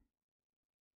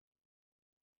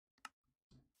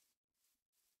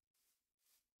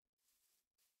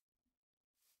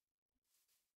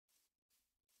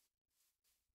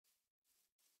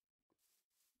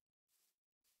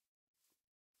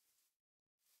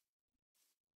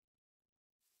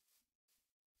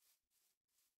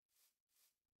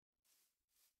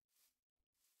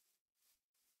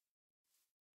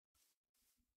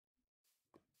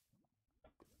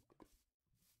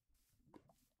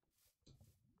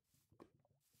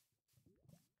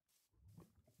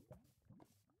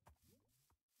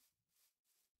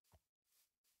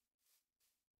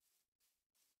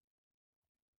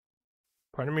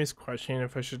 Part of me is questioning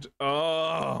if I should.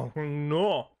 Oh,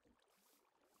 no.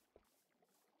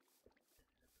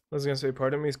 I was gonna say,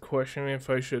 part of me is questioning if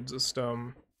I should just,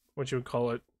 what you would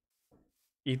call it,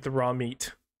 eat the raw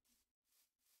meat.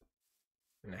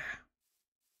 Nah.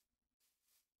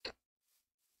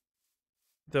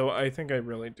 Though I think I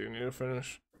really do need to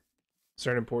finish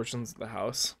certain portions of the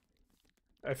house.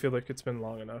 I feel like it's been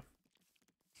long enough.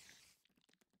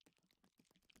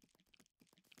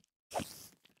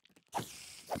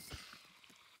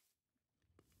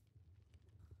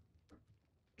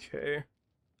 Okay.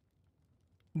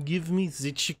 Give me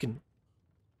the chicken.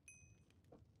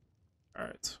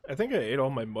 Alright. I think I ate all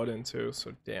my mutton too,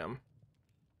 so damn.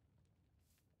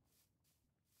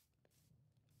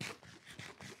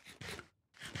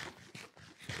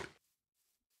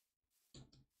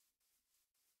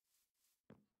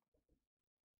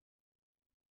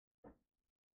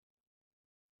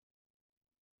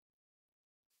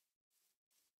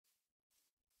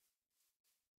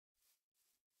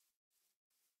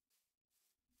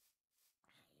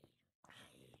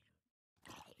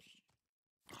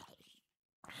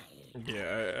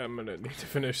 Yeah, I'm gonna need to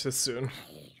finish this soon.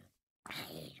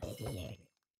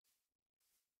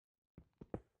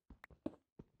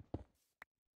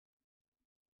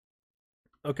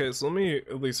 Okay, so let me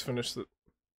at least finish the.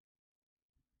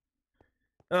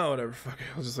 Oh, whatever. Fuck it.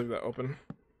 I'll just leave that open.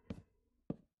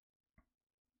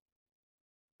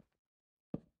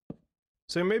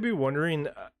 So you may be wondering,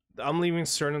 I'm leaving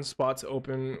certain spots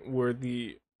open where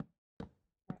the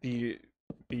the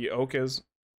oak is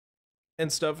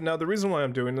and stuff. Now the reason why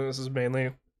I'm doing this is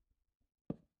mainly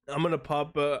I'm gonna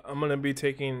be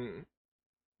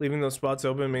leaving those spots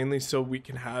open mainly so we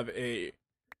can have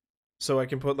so I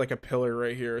can put like a pillar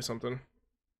right here or something.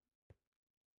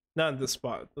 Not in this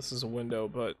spot. This is a window,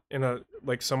 but in a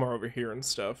like somewhere over here and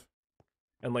stuff.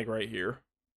 And like right here.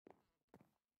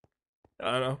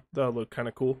 I don't know. That'll look kind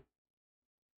of cool.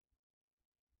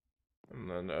 And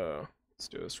then let's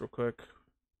do this real quick.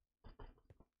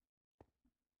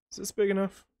 Is this big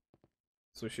enough?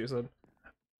 So she said.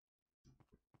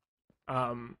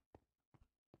 Um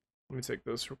Let me take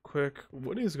this real quick.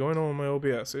 What is going on with my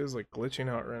OBS? It is like glitching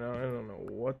out right now. I don't know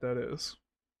what that is.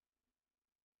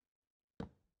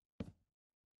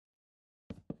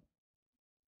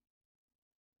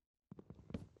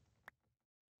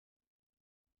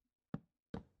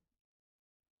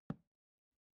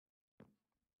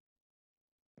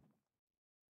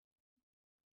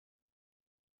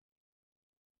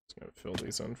 Just gonna fill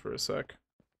these in for a sec.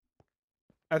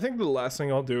 I think the last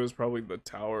thing I'll do is probably the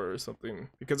tower or something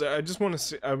because I just want to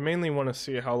see. I mainly want to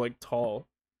see how like tall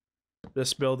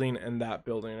this building and that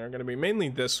building are gonna be. Mainly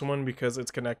this one because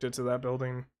it's connected to that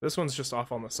building. This one's just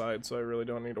off on the side, so I really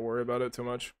don't need to worry about it too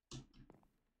much.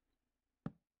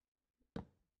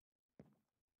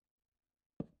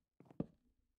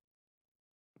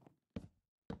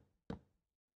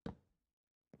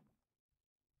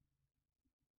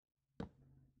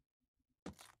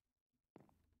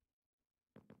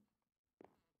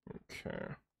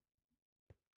 Okay.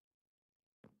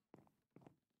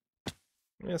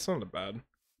 Yeah, it's not bad.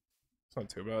 It's not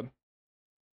too bad.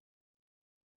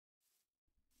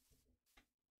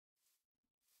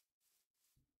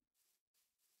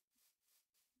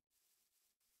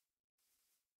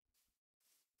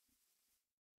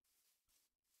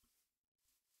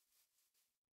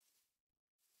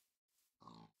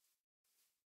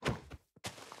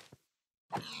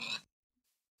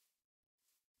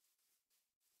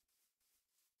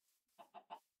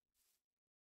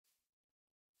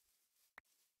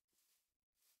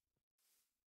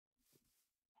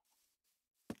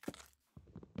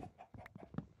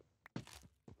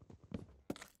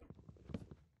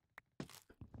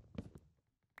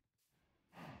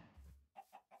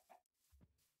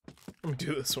 Let me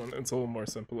do this one. It's a little more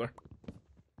simpler.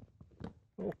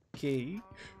 Okay.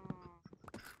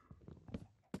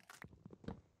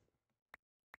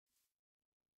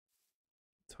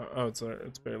 Oh,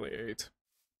 it's barely 8.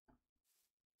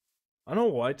 I don't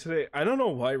know why today. I don't know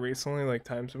why recently, like,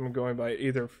 times have been going by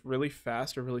either really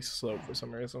fast or really slow for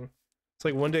some reason. It's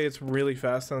like one day it's really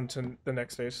fast, and to the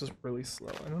next day it's just really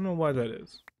slow. I don't know why that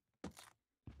is.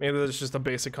 Maybe that's just a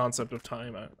basic concept of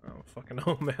time. I don't fucking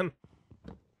know, man.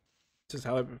 Just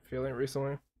how I've been feeling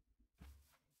recently.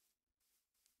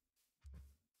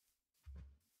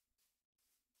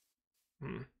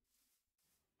 I'm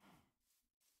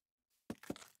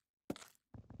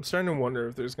starting to wonder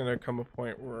if there's gonna come a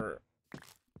point where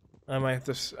I might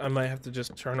have to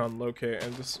just turn on locate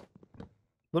and just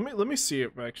let me see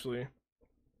it actually. I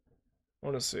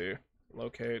want to see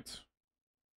locate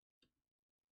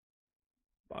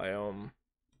biome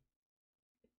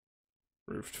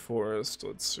roofed forest.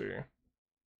 Let's see.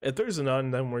 If there's none,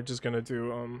 then we're just gonna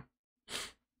do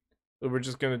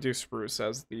spruce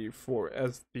as the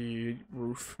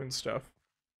roof and stuff.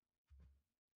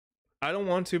 I don't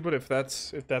want to, but if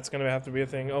that's gonna have to be a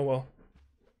thing, oh well.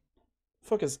 The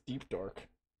fuck is deep dark?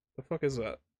 The fuck is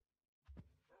that?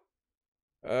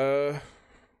 Let's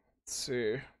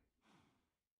see.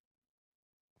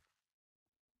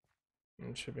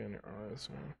 It should be in your eyes,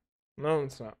 man. No,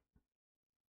 it's not.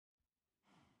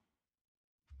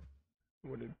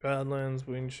 Wooded Badlands,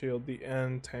 Windshield, The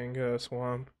End, Tanga,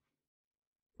 Swamp,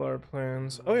 Flower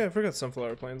Plains. Oh yeah, I forgot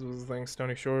Sunflower Plains was the thing.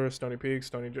 Stony Shore, Stony Peak,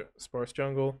 Sparse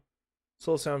Jungle,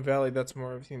 Soul Sound Valley, that's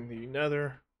more of in the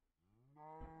Nether.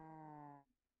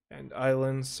 And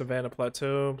Islands, Savannah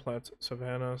Plateau,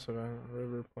 Savannah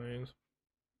River Plains.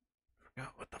 I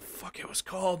forgot what the fuck it was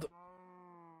called.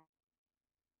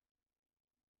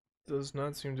 Does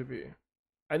not seem to be.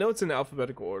 I know it's in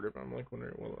alphabetical order, but I'm like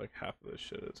wondering what like half of this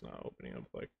shit is not opening up.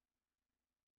 Like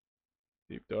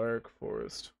Deep Dark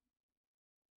Forest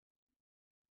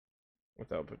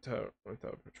without patrol,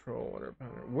 water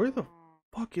pattern. Where the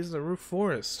fuck is the roof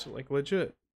forest? Like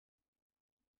legit.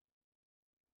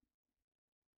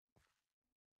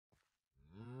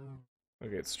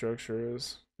 Okay, it's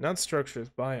structures, not structures,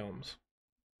 biomes.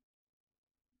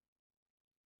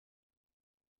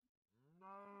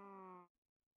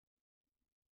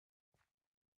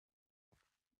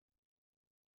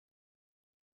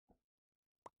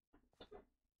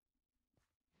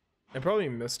 I probably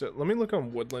missed it. Let me look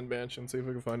on Woodland Mansion, see if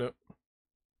I can find it.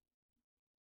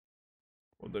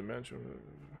 Woodland Mansion.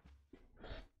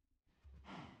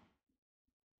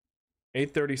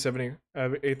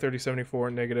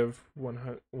 83074 negative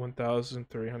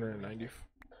 1390.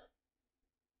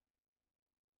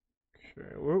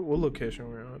 Okay, what location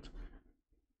we're at?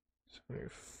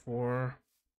 74.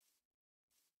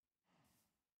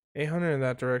 800 in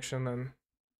that direction, then.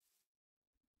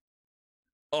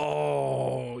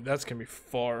 Oh, that's gonna be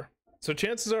far. So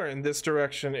chances are in this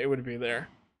direction it would be there.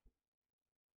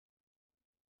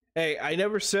 Hey, I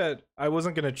never said I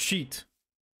wasn't gonna cheat.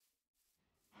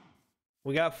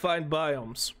 We gotta find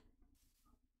biomes.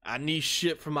 I need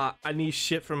shit for my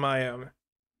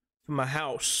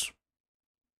house.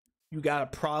 You got a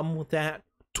problem with that?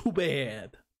 Too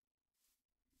bad.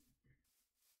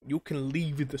 You can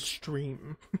leave the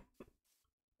stream.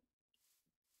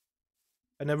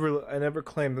 I never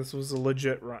claimed this was a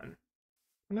legit run.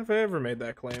 I never ever made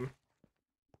that claim.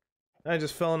 I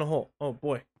just fell in a hole. Oh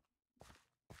boy.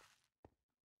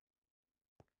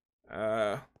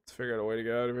 Let's figure out a way to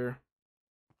get out of here.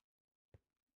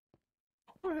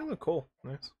 Oh, hey, look, coal.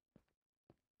 Nice.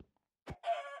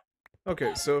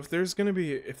 Okay, so if there's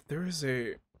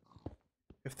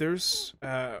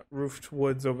roofed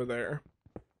woods over there,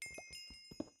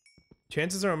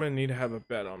 chances are I'm gonna need to have a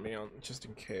bed on me just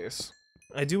in case.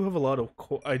 I do have a lot of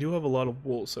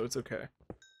wool, so it's okay.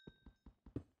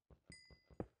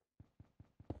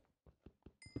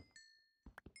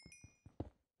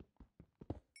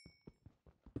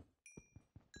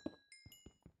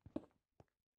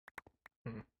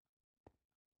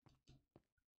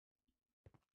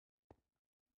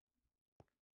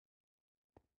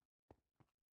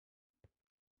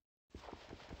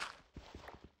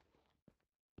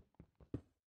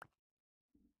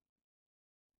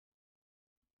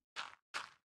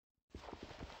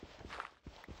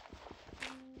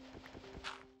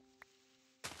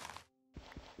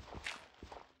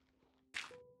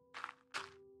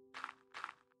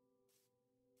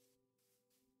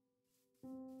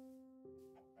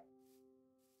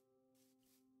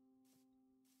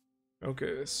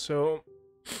 Okay, so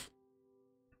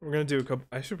we're gonna do a couple.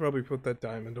 I should probably put that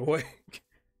diamond away.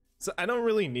 So I don't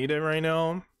really need it right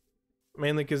now.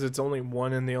 Mainly because it's only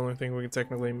one, and the only thing we can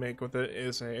technically make with it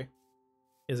is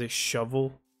a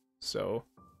shovel. So,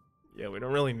 yeah, we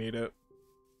don't really need it.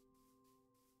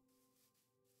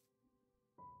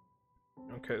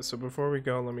 Okay, so before we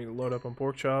go, let me load up on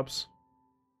pork chops.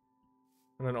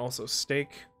 And then also steak.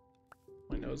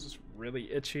 My nose is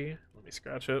really itchy. Let me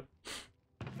scratch it.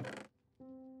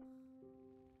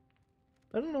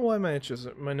 I don't know why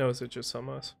my nose itches so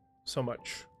much. It's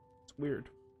weird.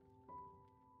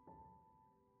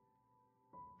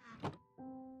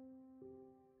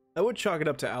 I would chalk it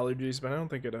up to allergies, but I don't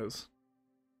think it is.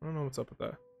 I don't know what's up with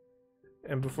that.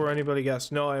 And before anybody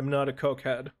guessed, no, I am not a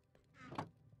cokehead.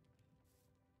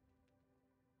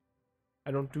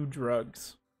 I don't do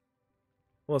drugs.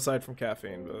 Well, aside from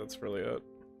caffeine, but that's really it.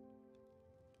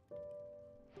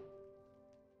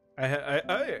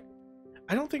 I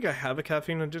don't think I have a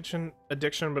caffeine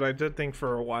addiction, but I did think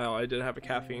for a while I did have a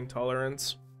caffeine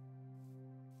tolerance.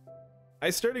 I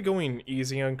started going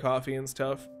easy on coffee and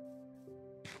stuff.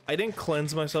 I didn't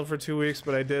cleanse myself for 2 weeks,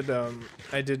 but I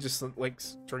did just like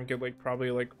drink it like probably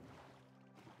like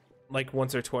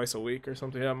once or twice a week or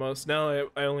something at most. Now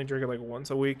I only drink it like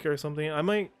once a week or something. I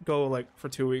might go like for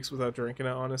 2 weeks without drinking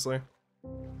it, honestly.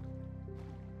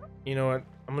 You know what?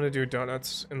 I'm gonna do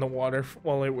donuts in the water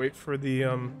while I wait for the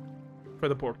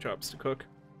pork chops to cook.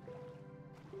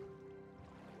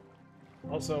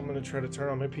 Also, I'm gonna try to turn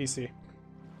on my PC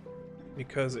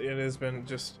because it has been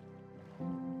just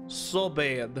so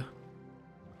bad.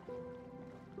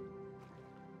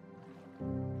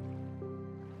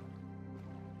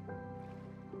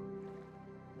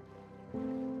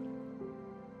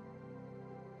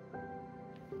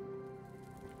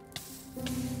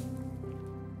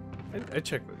 I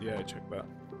checked that. Yeah, I checked that.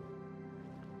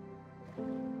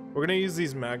 We're gonna use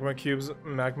these magma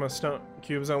stone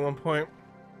cubes at one point,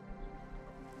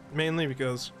 mainly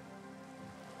because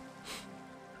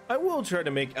I will try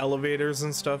to make elevators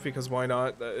and stuff, because why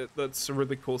not? That's a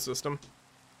really cool system.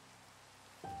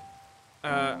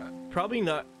 Probably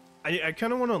not. I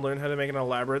kind of want to learn how to make an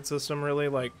elaborate system, really,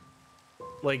 like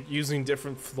using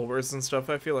different floors and stuff.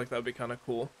 I feel like that'd be kind of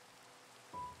cool.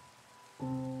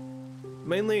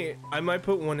 Mainly, I might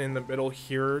put one in the middle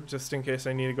here, just in case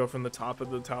I need to go from the top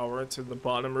of the tower to the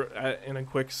bottom in a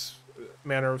quick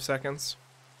manner of seconds.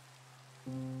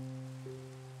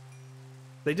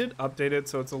 They did update it,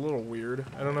 so it's a little weird.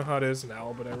 I don't know how it is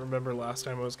now, but I remember last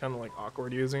time it was kind of like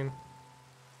awkward using.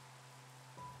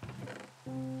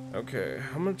 Okay,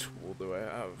 how much wool do I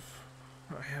have?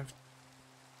 I have...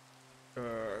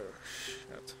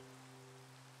 shit.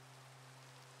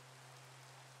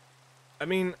 I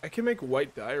mean, I can make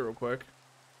white dye real quick.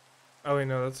 Oh wait,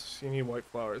 no, you need white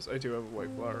flowers. I do have a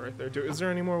white flower right there too. Is there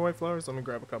any more white flowers? Let me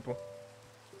grab a couple.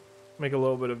 Make a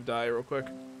little bit of dye real quick.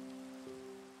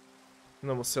 And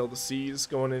then we'll sell the seeds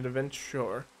going into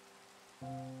Venture.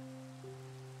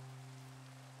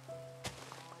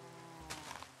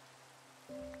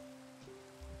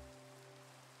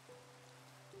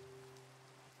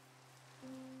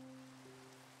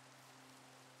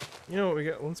 You know what we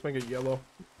got? Let's make it yellow.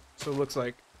 So it looks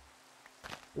like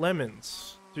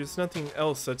lemons. There's nothing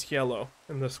else that's yellow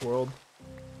in this world.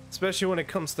 Especially when it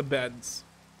comes to beds.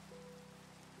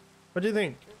 What do you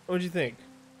think? What do you think?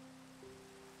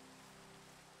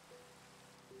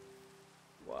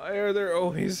 Why are there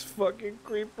always fucking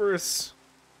creepers?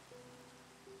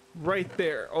 Right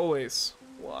there, always.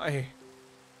 Why?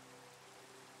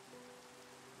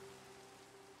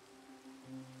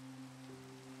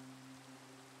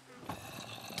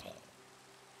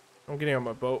 I'm getting on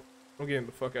my boat. I'm getting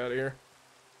the fuck out of here.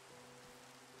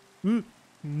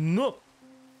 No!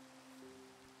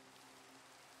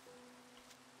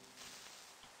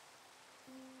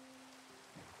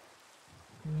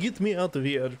 Get me out of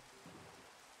here.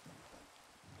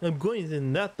 I'm going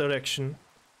in that direction.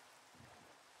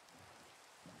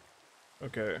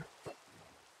 Okay.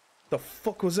 The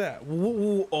fuck was that?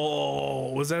 Whoa,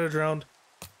 oh, was that a drowned?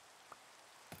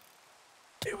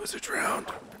 It was a drowned.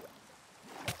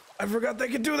 I forgot they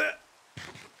could do that.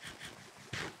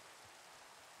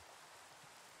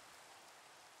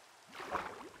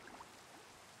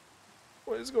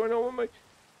 What is going on with my...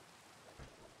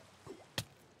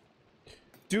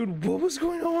 Dude, what was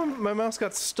going on? My mouse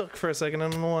got stuck for a second. I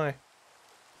don't know why.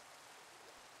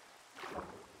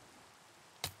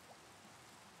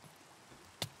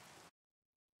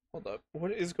 Hold up.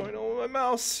 What is going on with my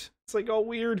mouse? It's like all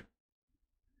weird.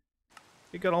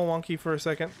 It got all wonky for a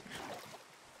second.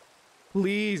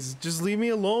 Please, just leave me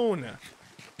alone.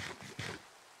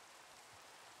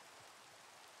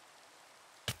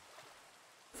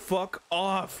 Fuck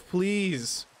off,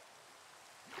 please.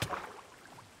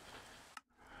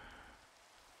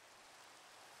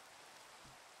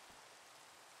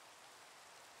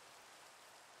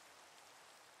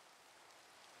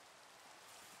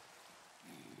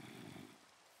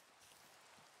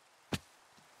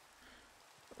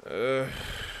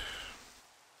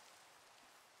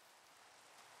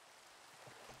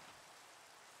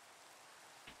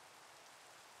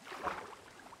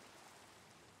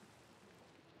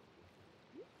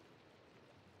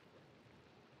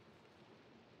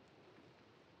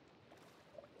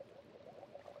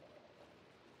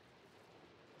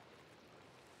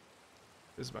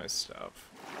 is my stuff.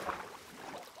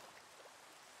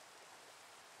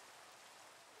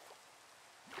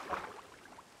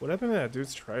 What happened to that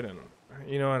dude's trident?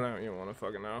 You know, I don't even want to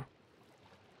fucking know.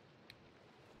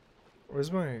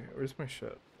 Where's my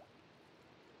shit?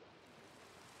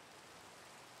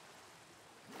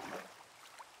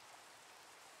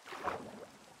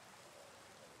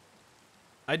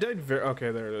 I died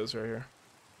okay, there it is right here.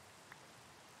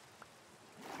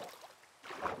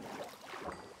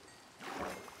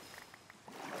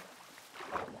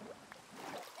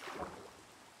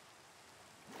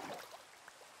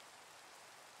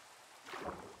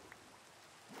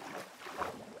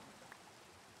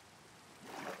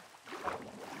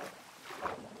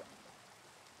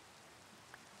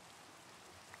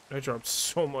 I dropped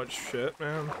so much shit,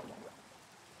 man.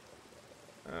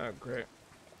 Ah, great.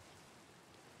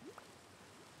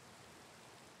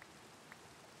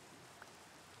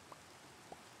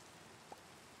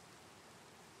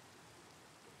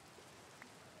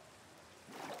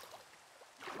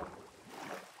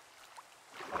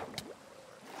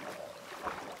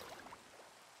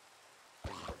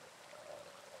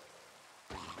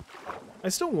 I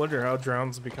still wonder how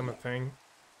drowns become a thing.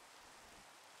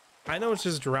 I know it's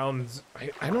just drowned.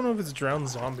 I don't know if it's drowned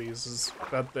zombies. Is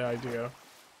that the idea?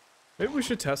 Maybe we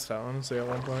should test that, honestly, at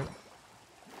one point.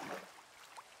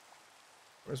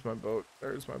 Where's my boat?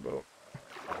 There's my boat.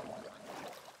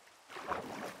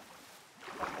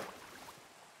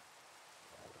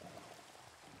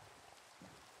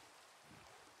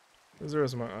 Where's the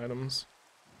rest of my items?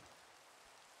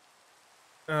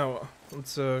 Oh, well,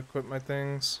 let's equip my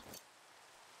things.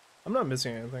 I'm not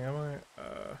missing anything, am I?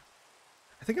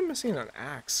 I think I'm missing an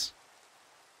axe.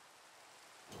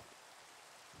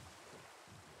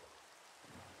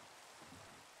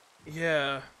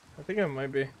 Yeah, I think I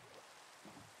might be. Let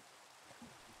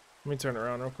me turn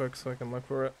around real quick so I can look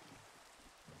for it.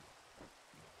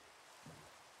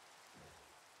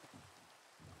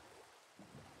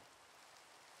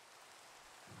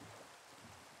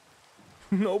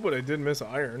 No, but I did miss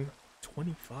iron.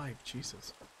 25,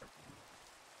 Jesus.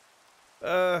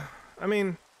 I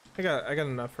mean, I got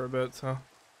enough for a bit, so.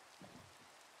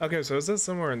 Okay, so is this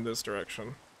somewhere in this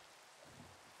direction?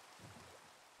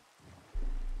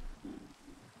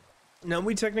 Now,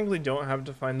 we technically don't have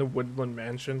to find the woodland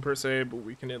mansion per se, but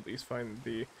we can at least find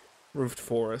the roofed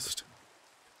forest.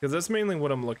 Because that's mainly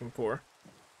what I'm looking for.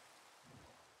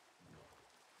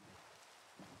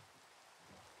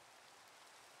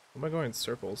 Am I going in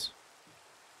circles?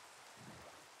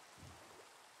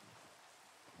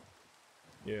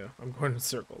 Yeah, I'm going in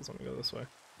circles. Let me go this way.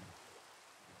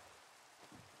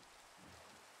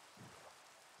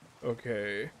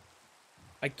 Okay.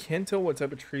 I can't tell what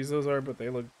type of trees those are, but they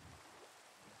look...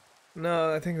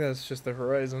 No, I think that's just the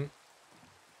horizon.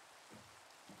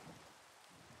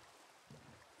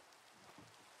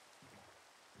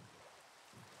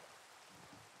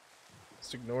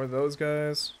 Just ignore those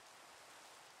guys.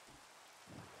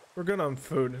 We're good on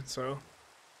food, so...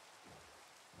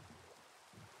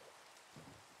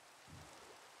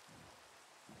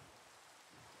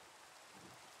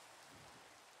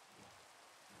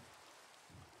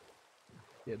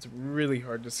 Yeah, it's really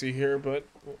hard to see here, but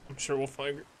I'm sure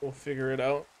we'll figure it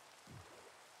out.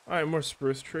 Alright, more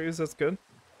spruce trees, that's good.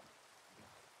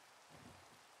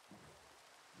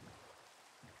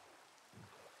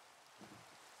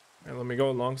 Alright, let me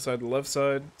go alongside the left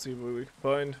side, see what we can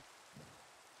find.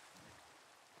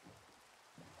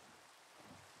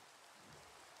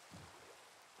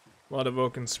 A lot of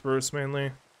oak and spruce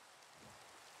mainly.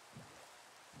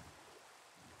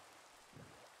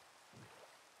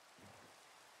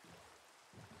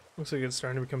 Looks like it's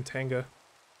starting to become tanga.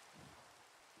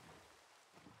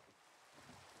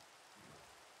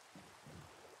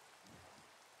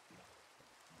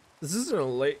 This isn't a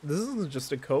lake. This isn't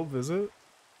just a cove, is it?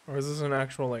 Or is this an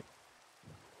actual, like,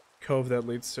 cove that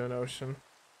leads to an ocean?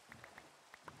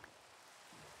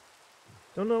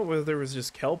 Don't know whether there was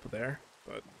just kelp there,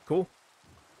 but cool.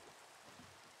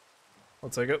 I'll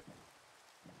take it.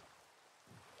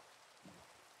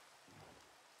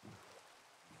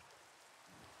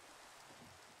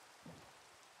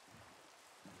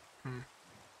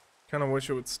 Kind of wish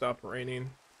it would stop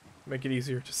raining. Make it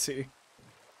easier to see.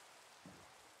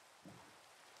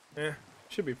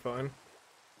 Should be fine.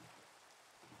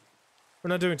 We're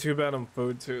not doing too bad on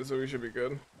food too, so we should be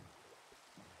good.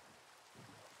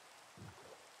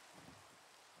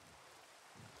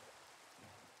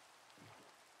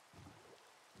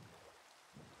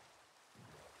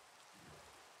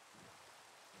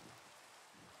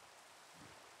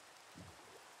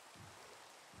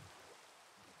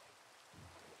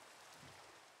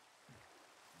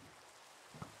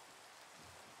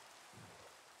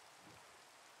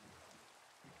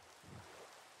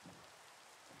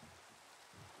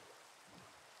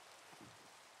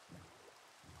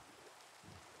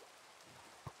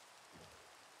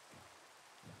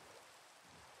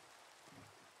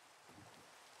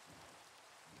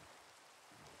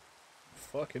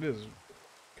 fuck, it is.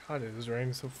 God, it is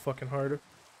raining so fucking hard.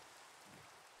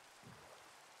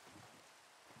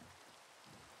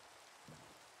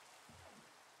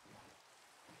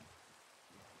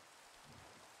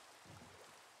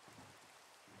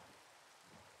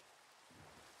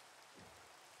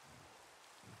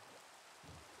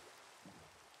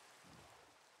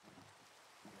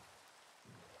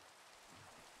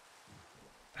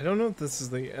 I don't know if this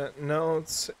is the end. No,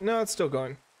 it's still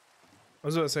going. I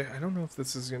was about to say, I don't know if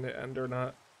this is going to end or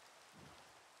not.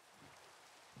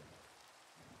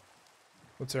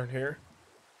 What's in here?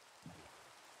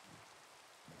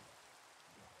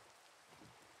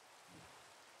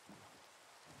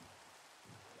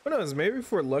 Who knows? Maybe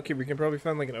if we're lucky, we can probably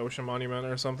find like an ocean monument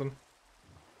or something.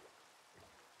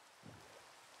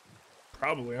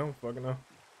 Probably, I don't fucking know.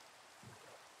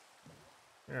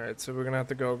 Alright, so we're gonna have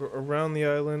to go around the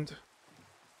island.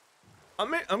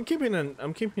 I'm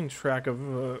keeping track of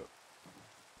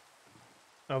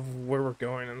where we're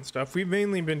going and stuff. We've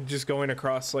mainly been just going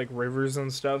across like rivers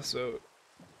and stuff, so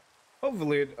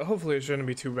hopefully it shouldn't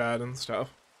be too bad and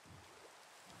stuff.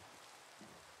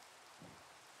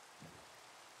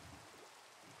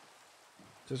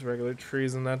 Just regular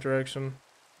trees in that direction.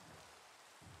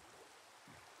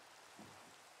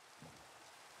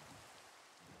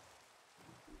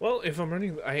 Well, if I'm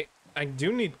running, I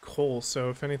do need coal,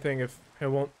 so if anything, if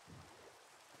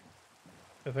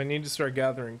I need to start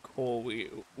gathering coal, we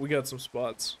got some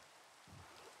spots.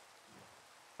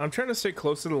 I'm trying to stay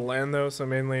close to the land though, so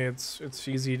mainly it's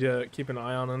easy to keep an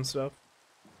eye on and stuff.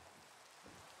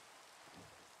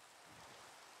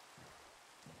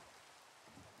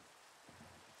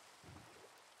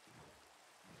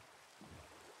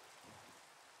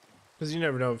 Because you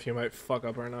never know if you might fuck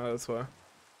up or not, that's why.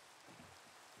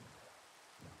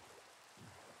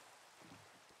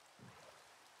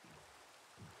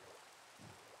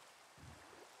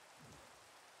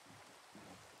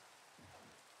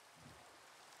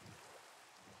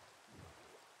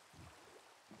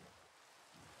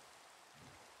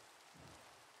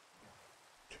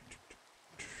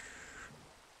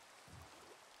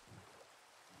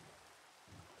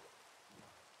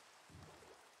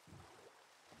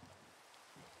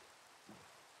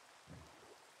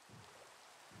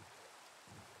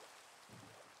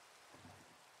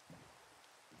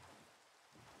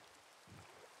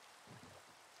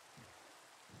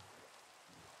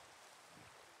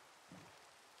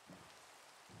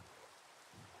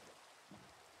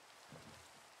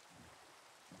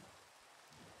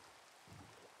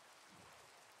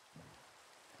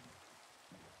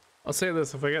 I'll say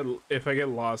this, if I get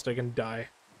lost, I can die.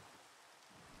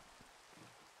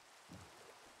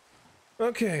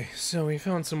 Okay, so we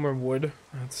found some more wood.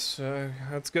 That's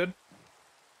good.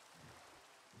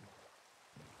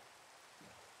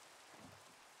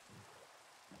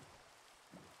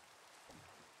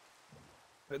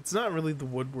 It's not really the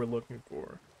wood we're looking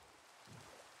for.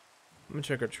 Let me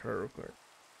check our chart real quick.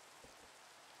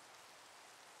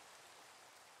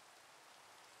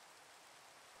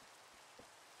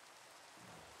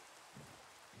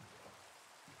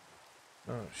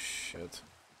 Oh shit.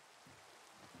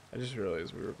 I just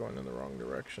realized we were going in the wrong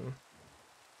direction.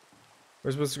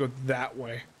 We're supposed to go that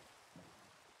way.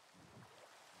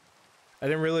 I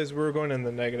didn't realize we were going in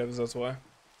the negatives, that's why.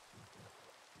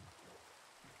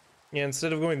 Yeah,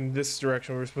 instead of going this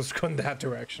direction, we were supposed to go in that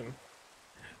direction.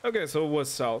 Okay, so it was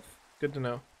south. Good to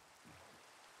know.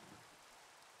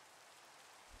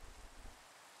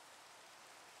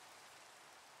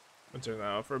 I'll turn that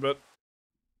off for a bit.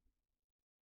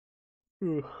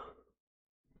 Ooh.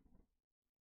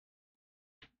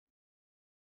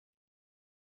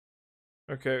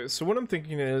 Okay, so what I'm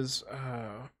thinking is,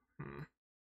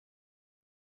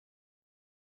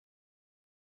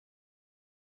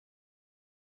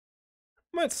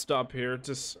 might stop here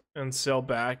just and sail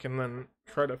back and then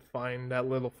try to find that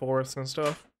little forest and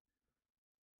stuff.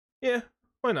 Yeah,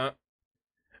 why not?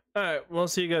 Alright, well, I'll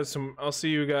see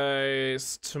you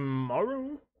guys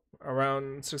tomorrow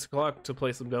around 6 o'clock to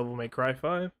play some Devil May Cry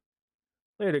 5.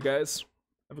 Later, guys.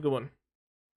 Have a good one.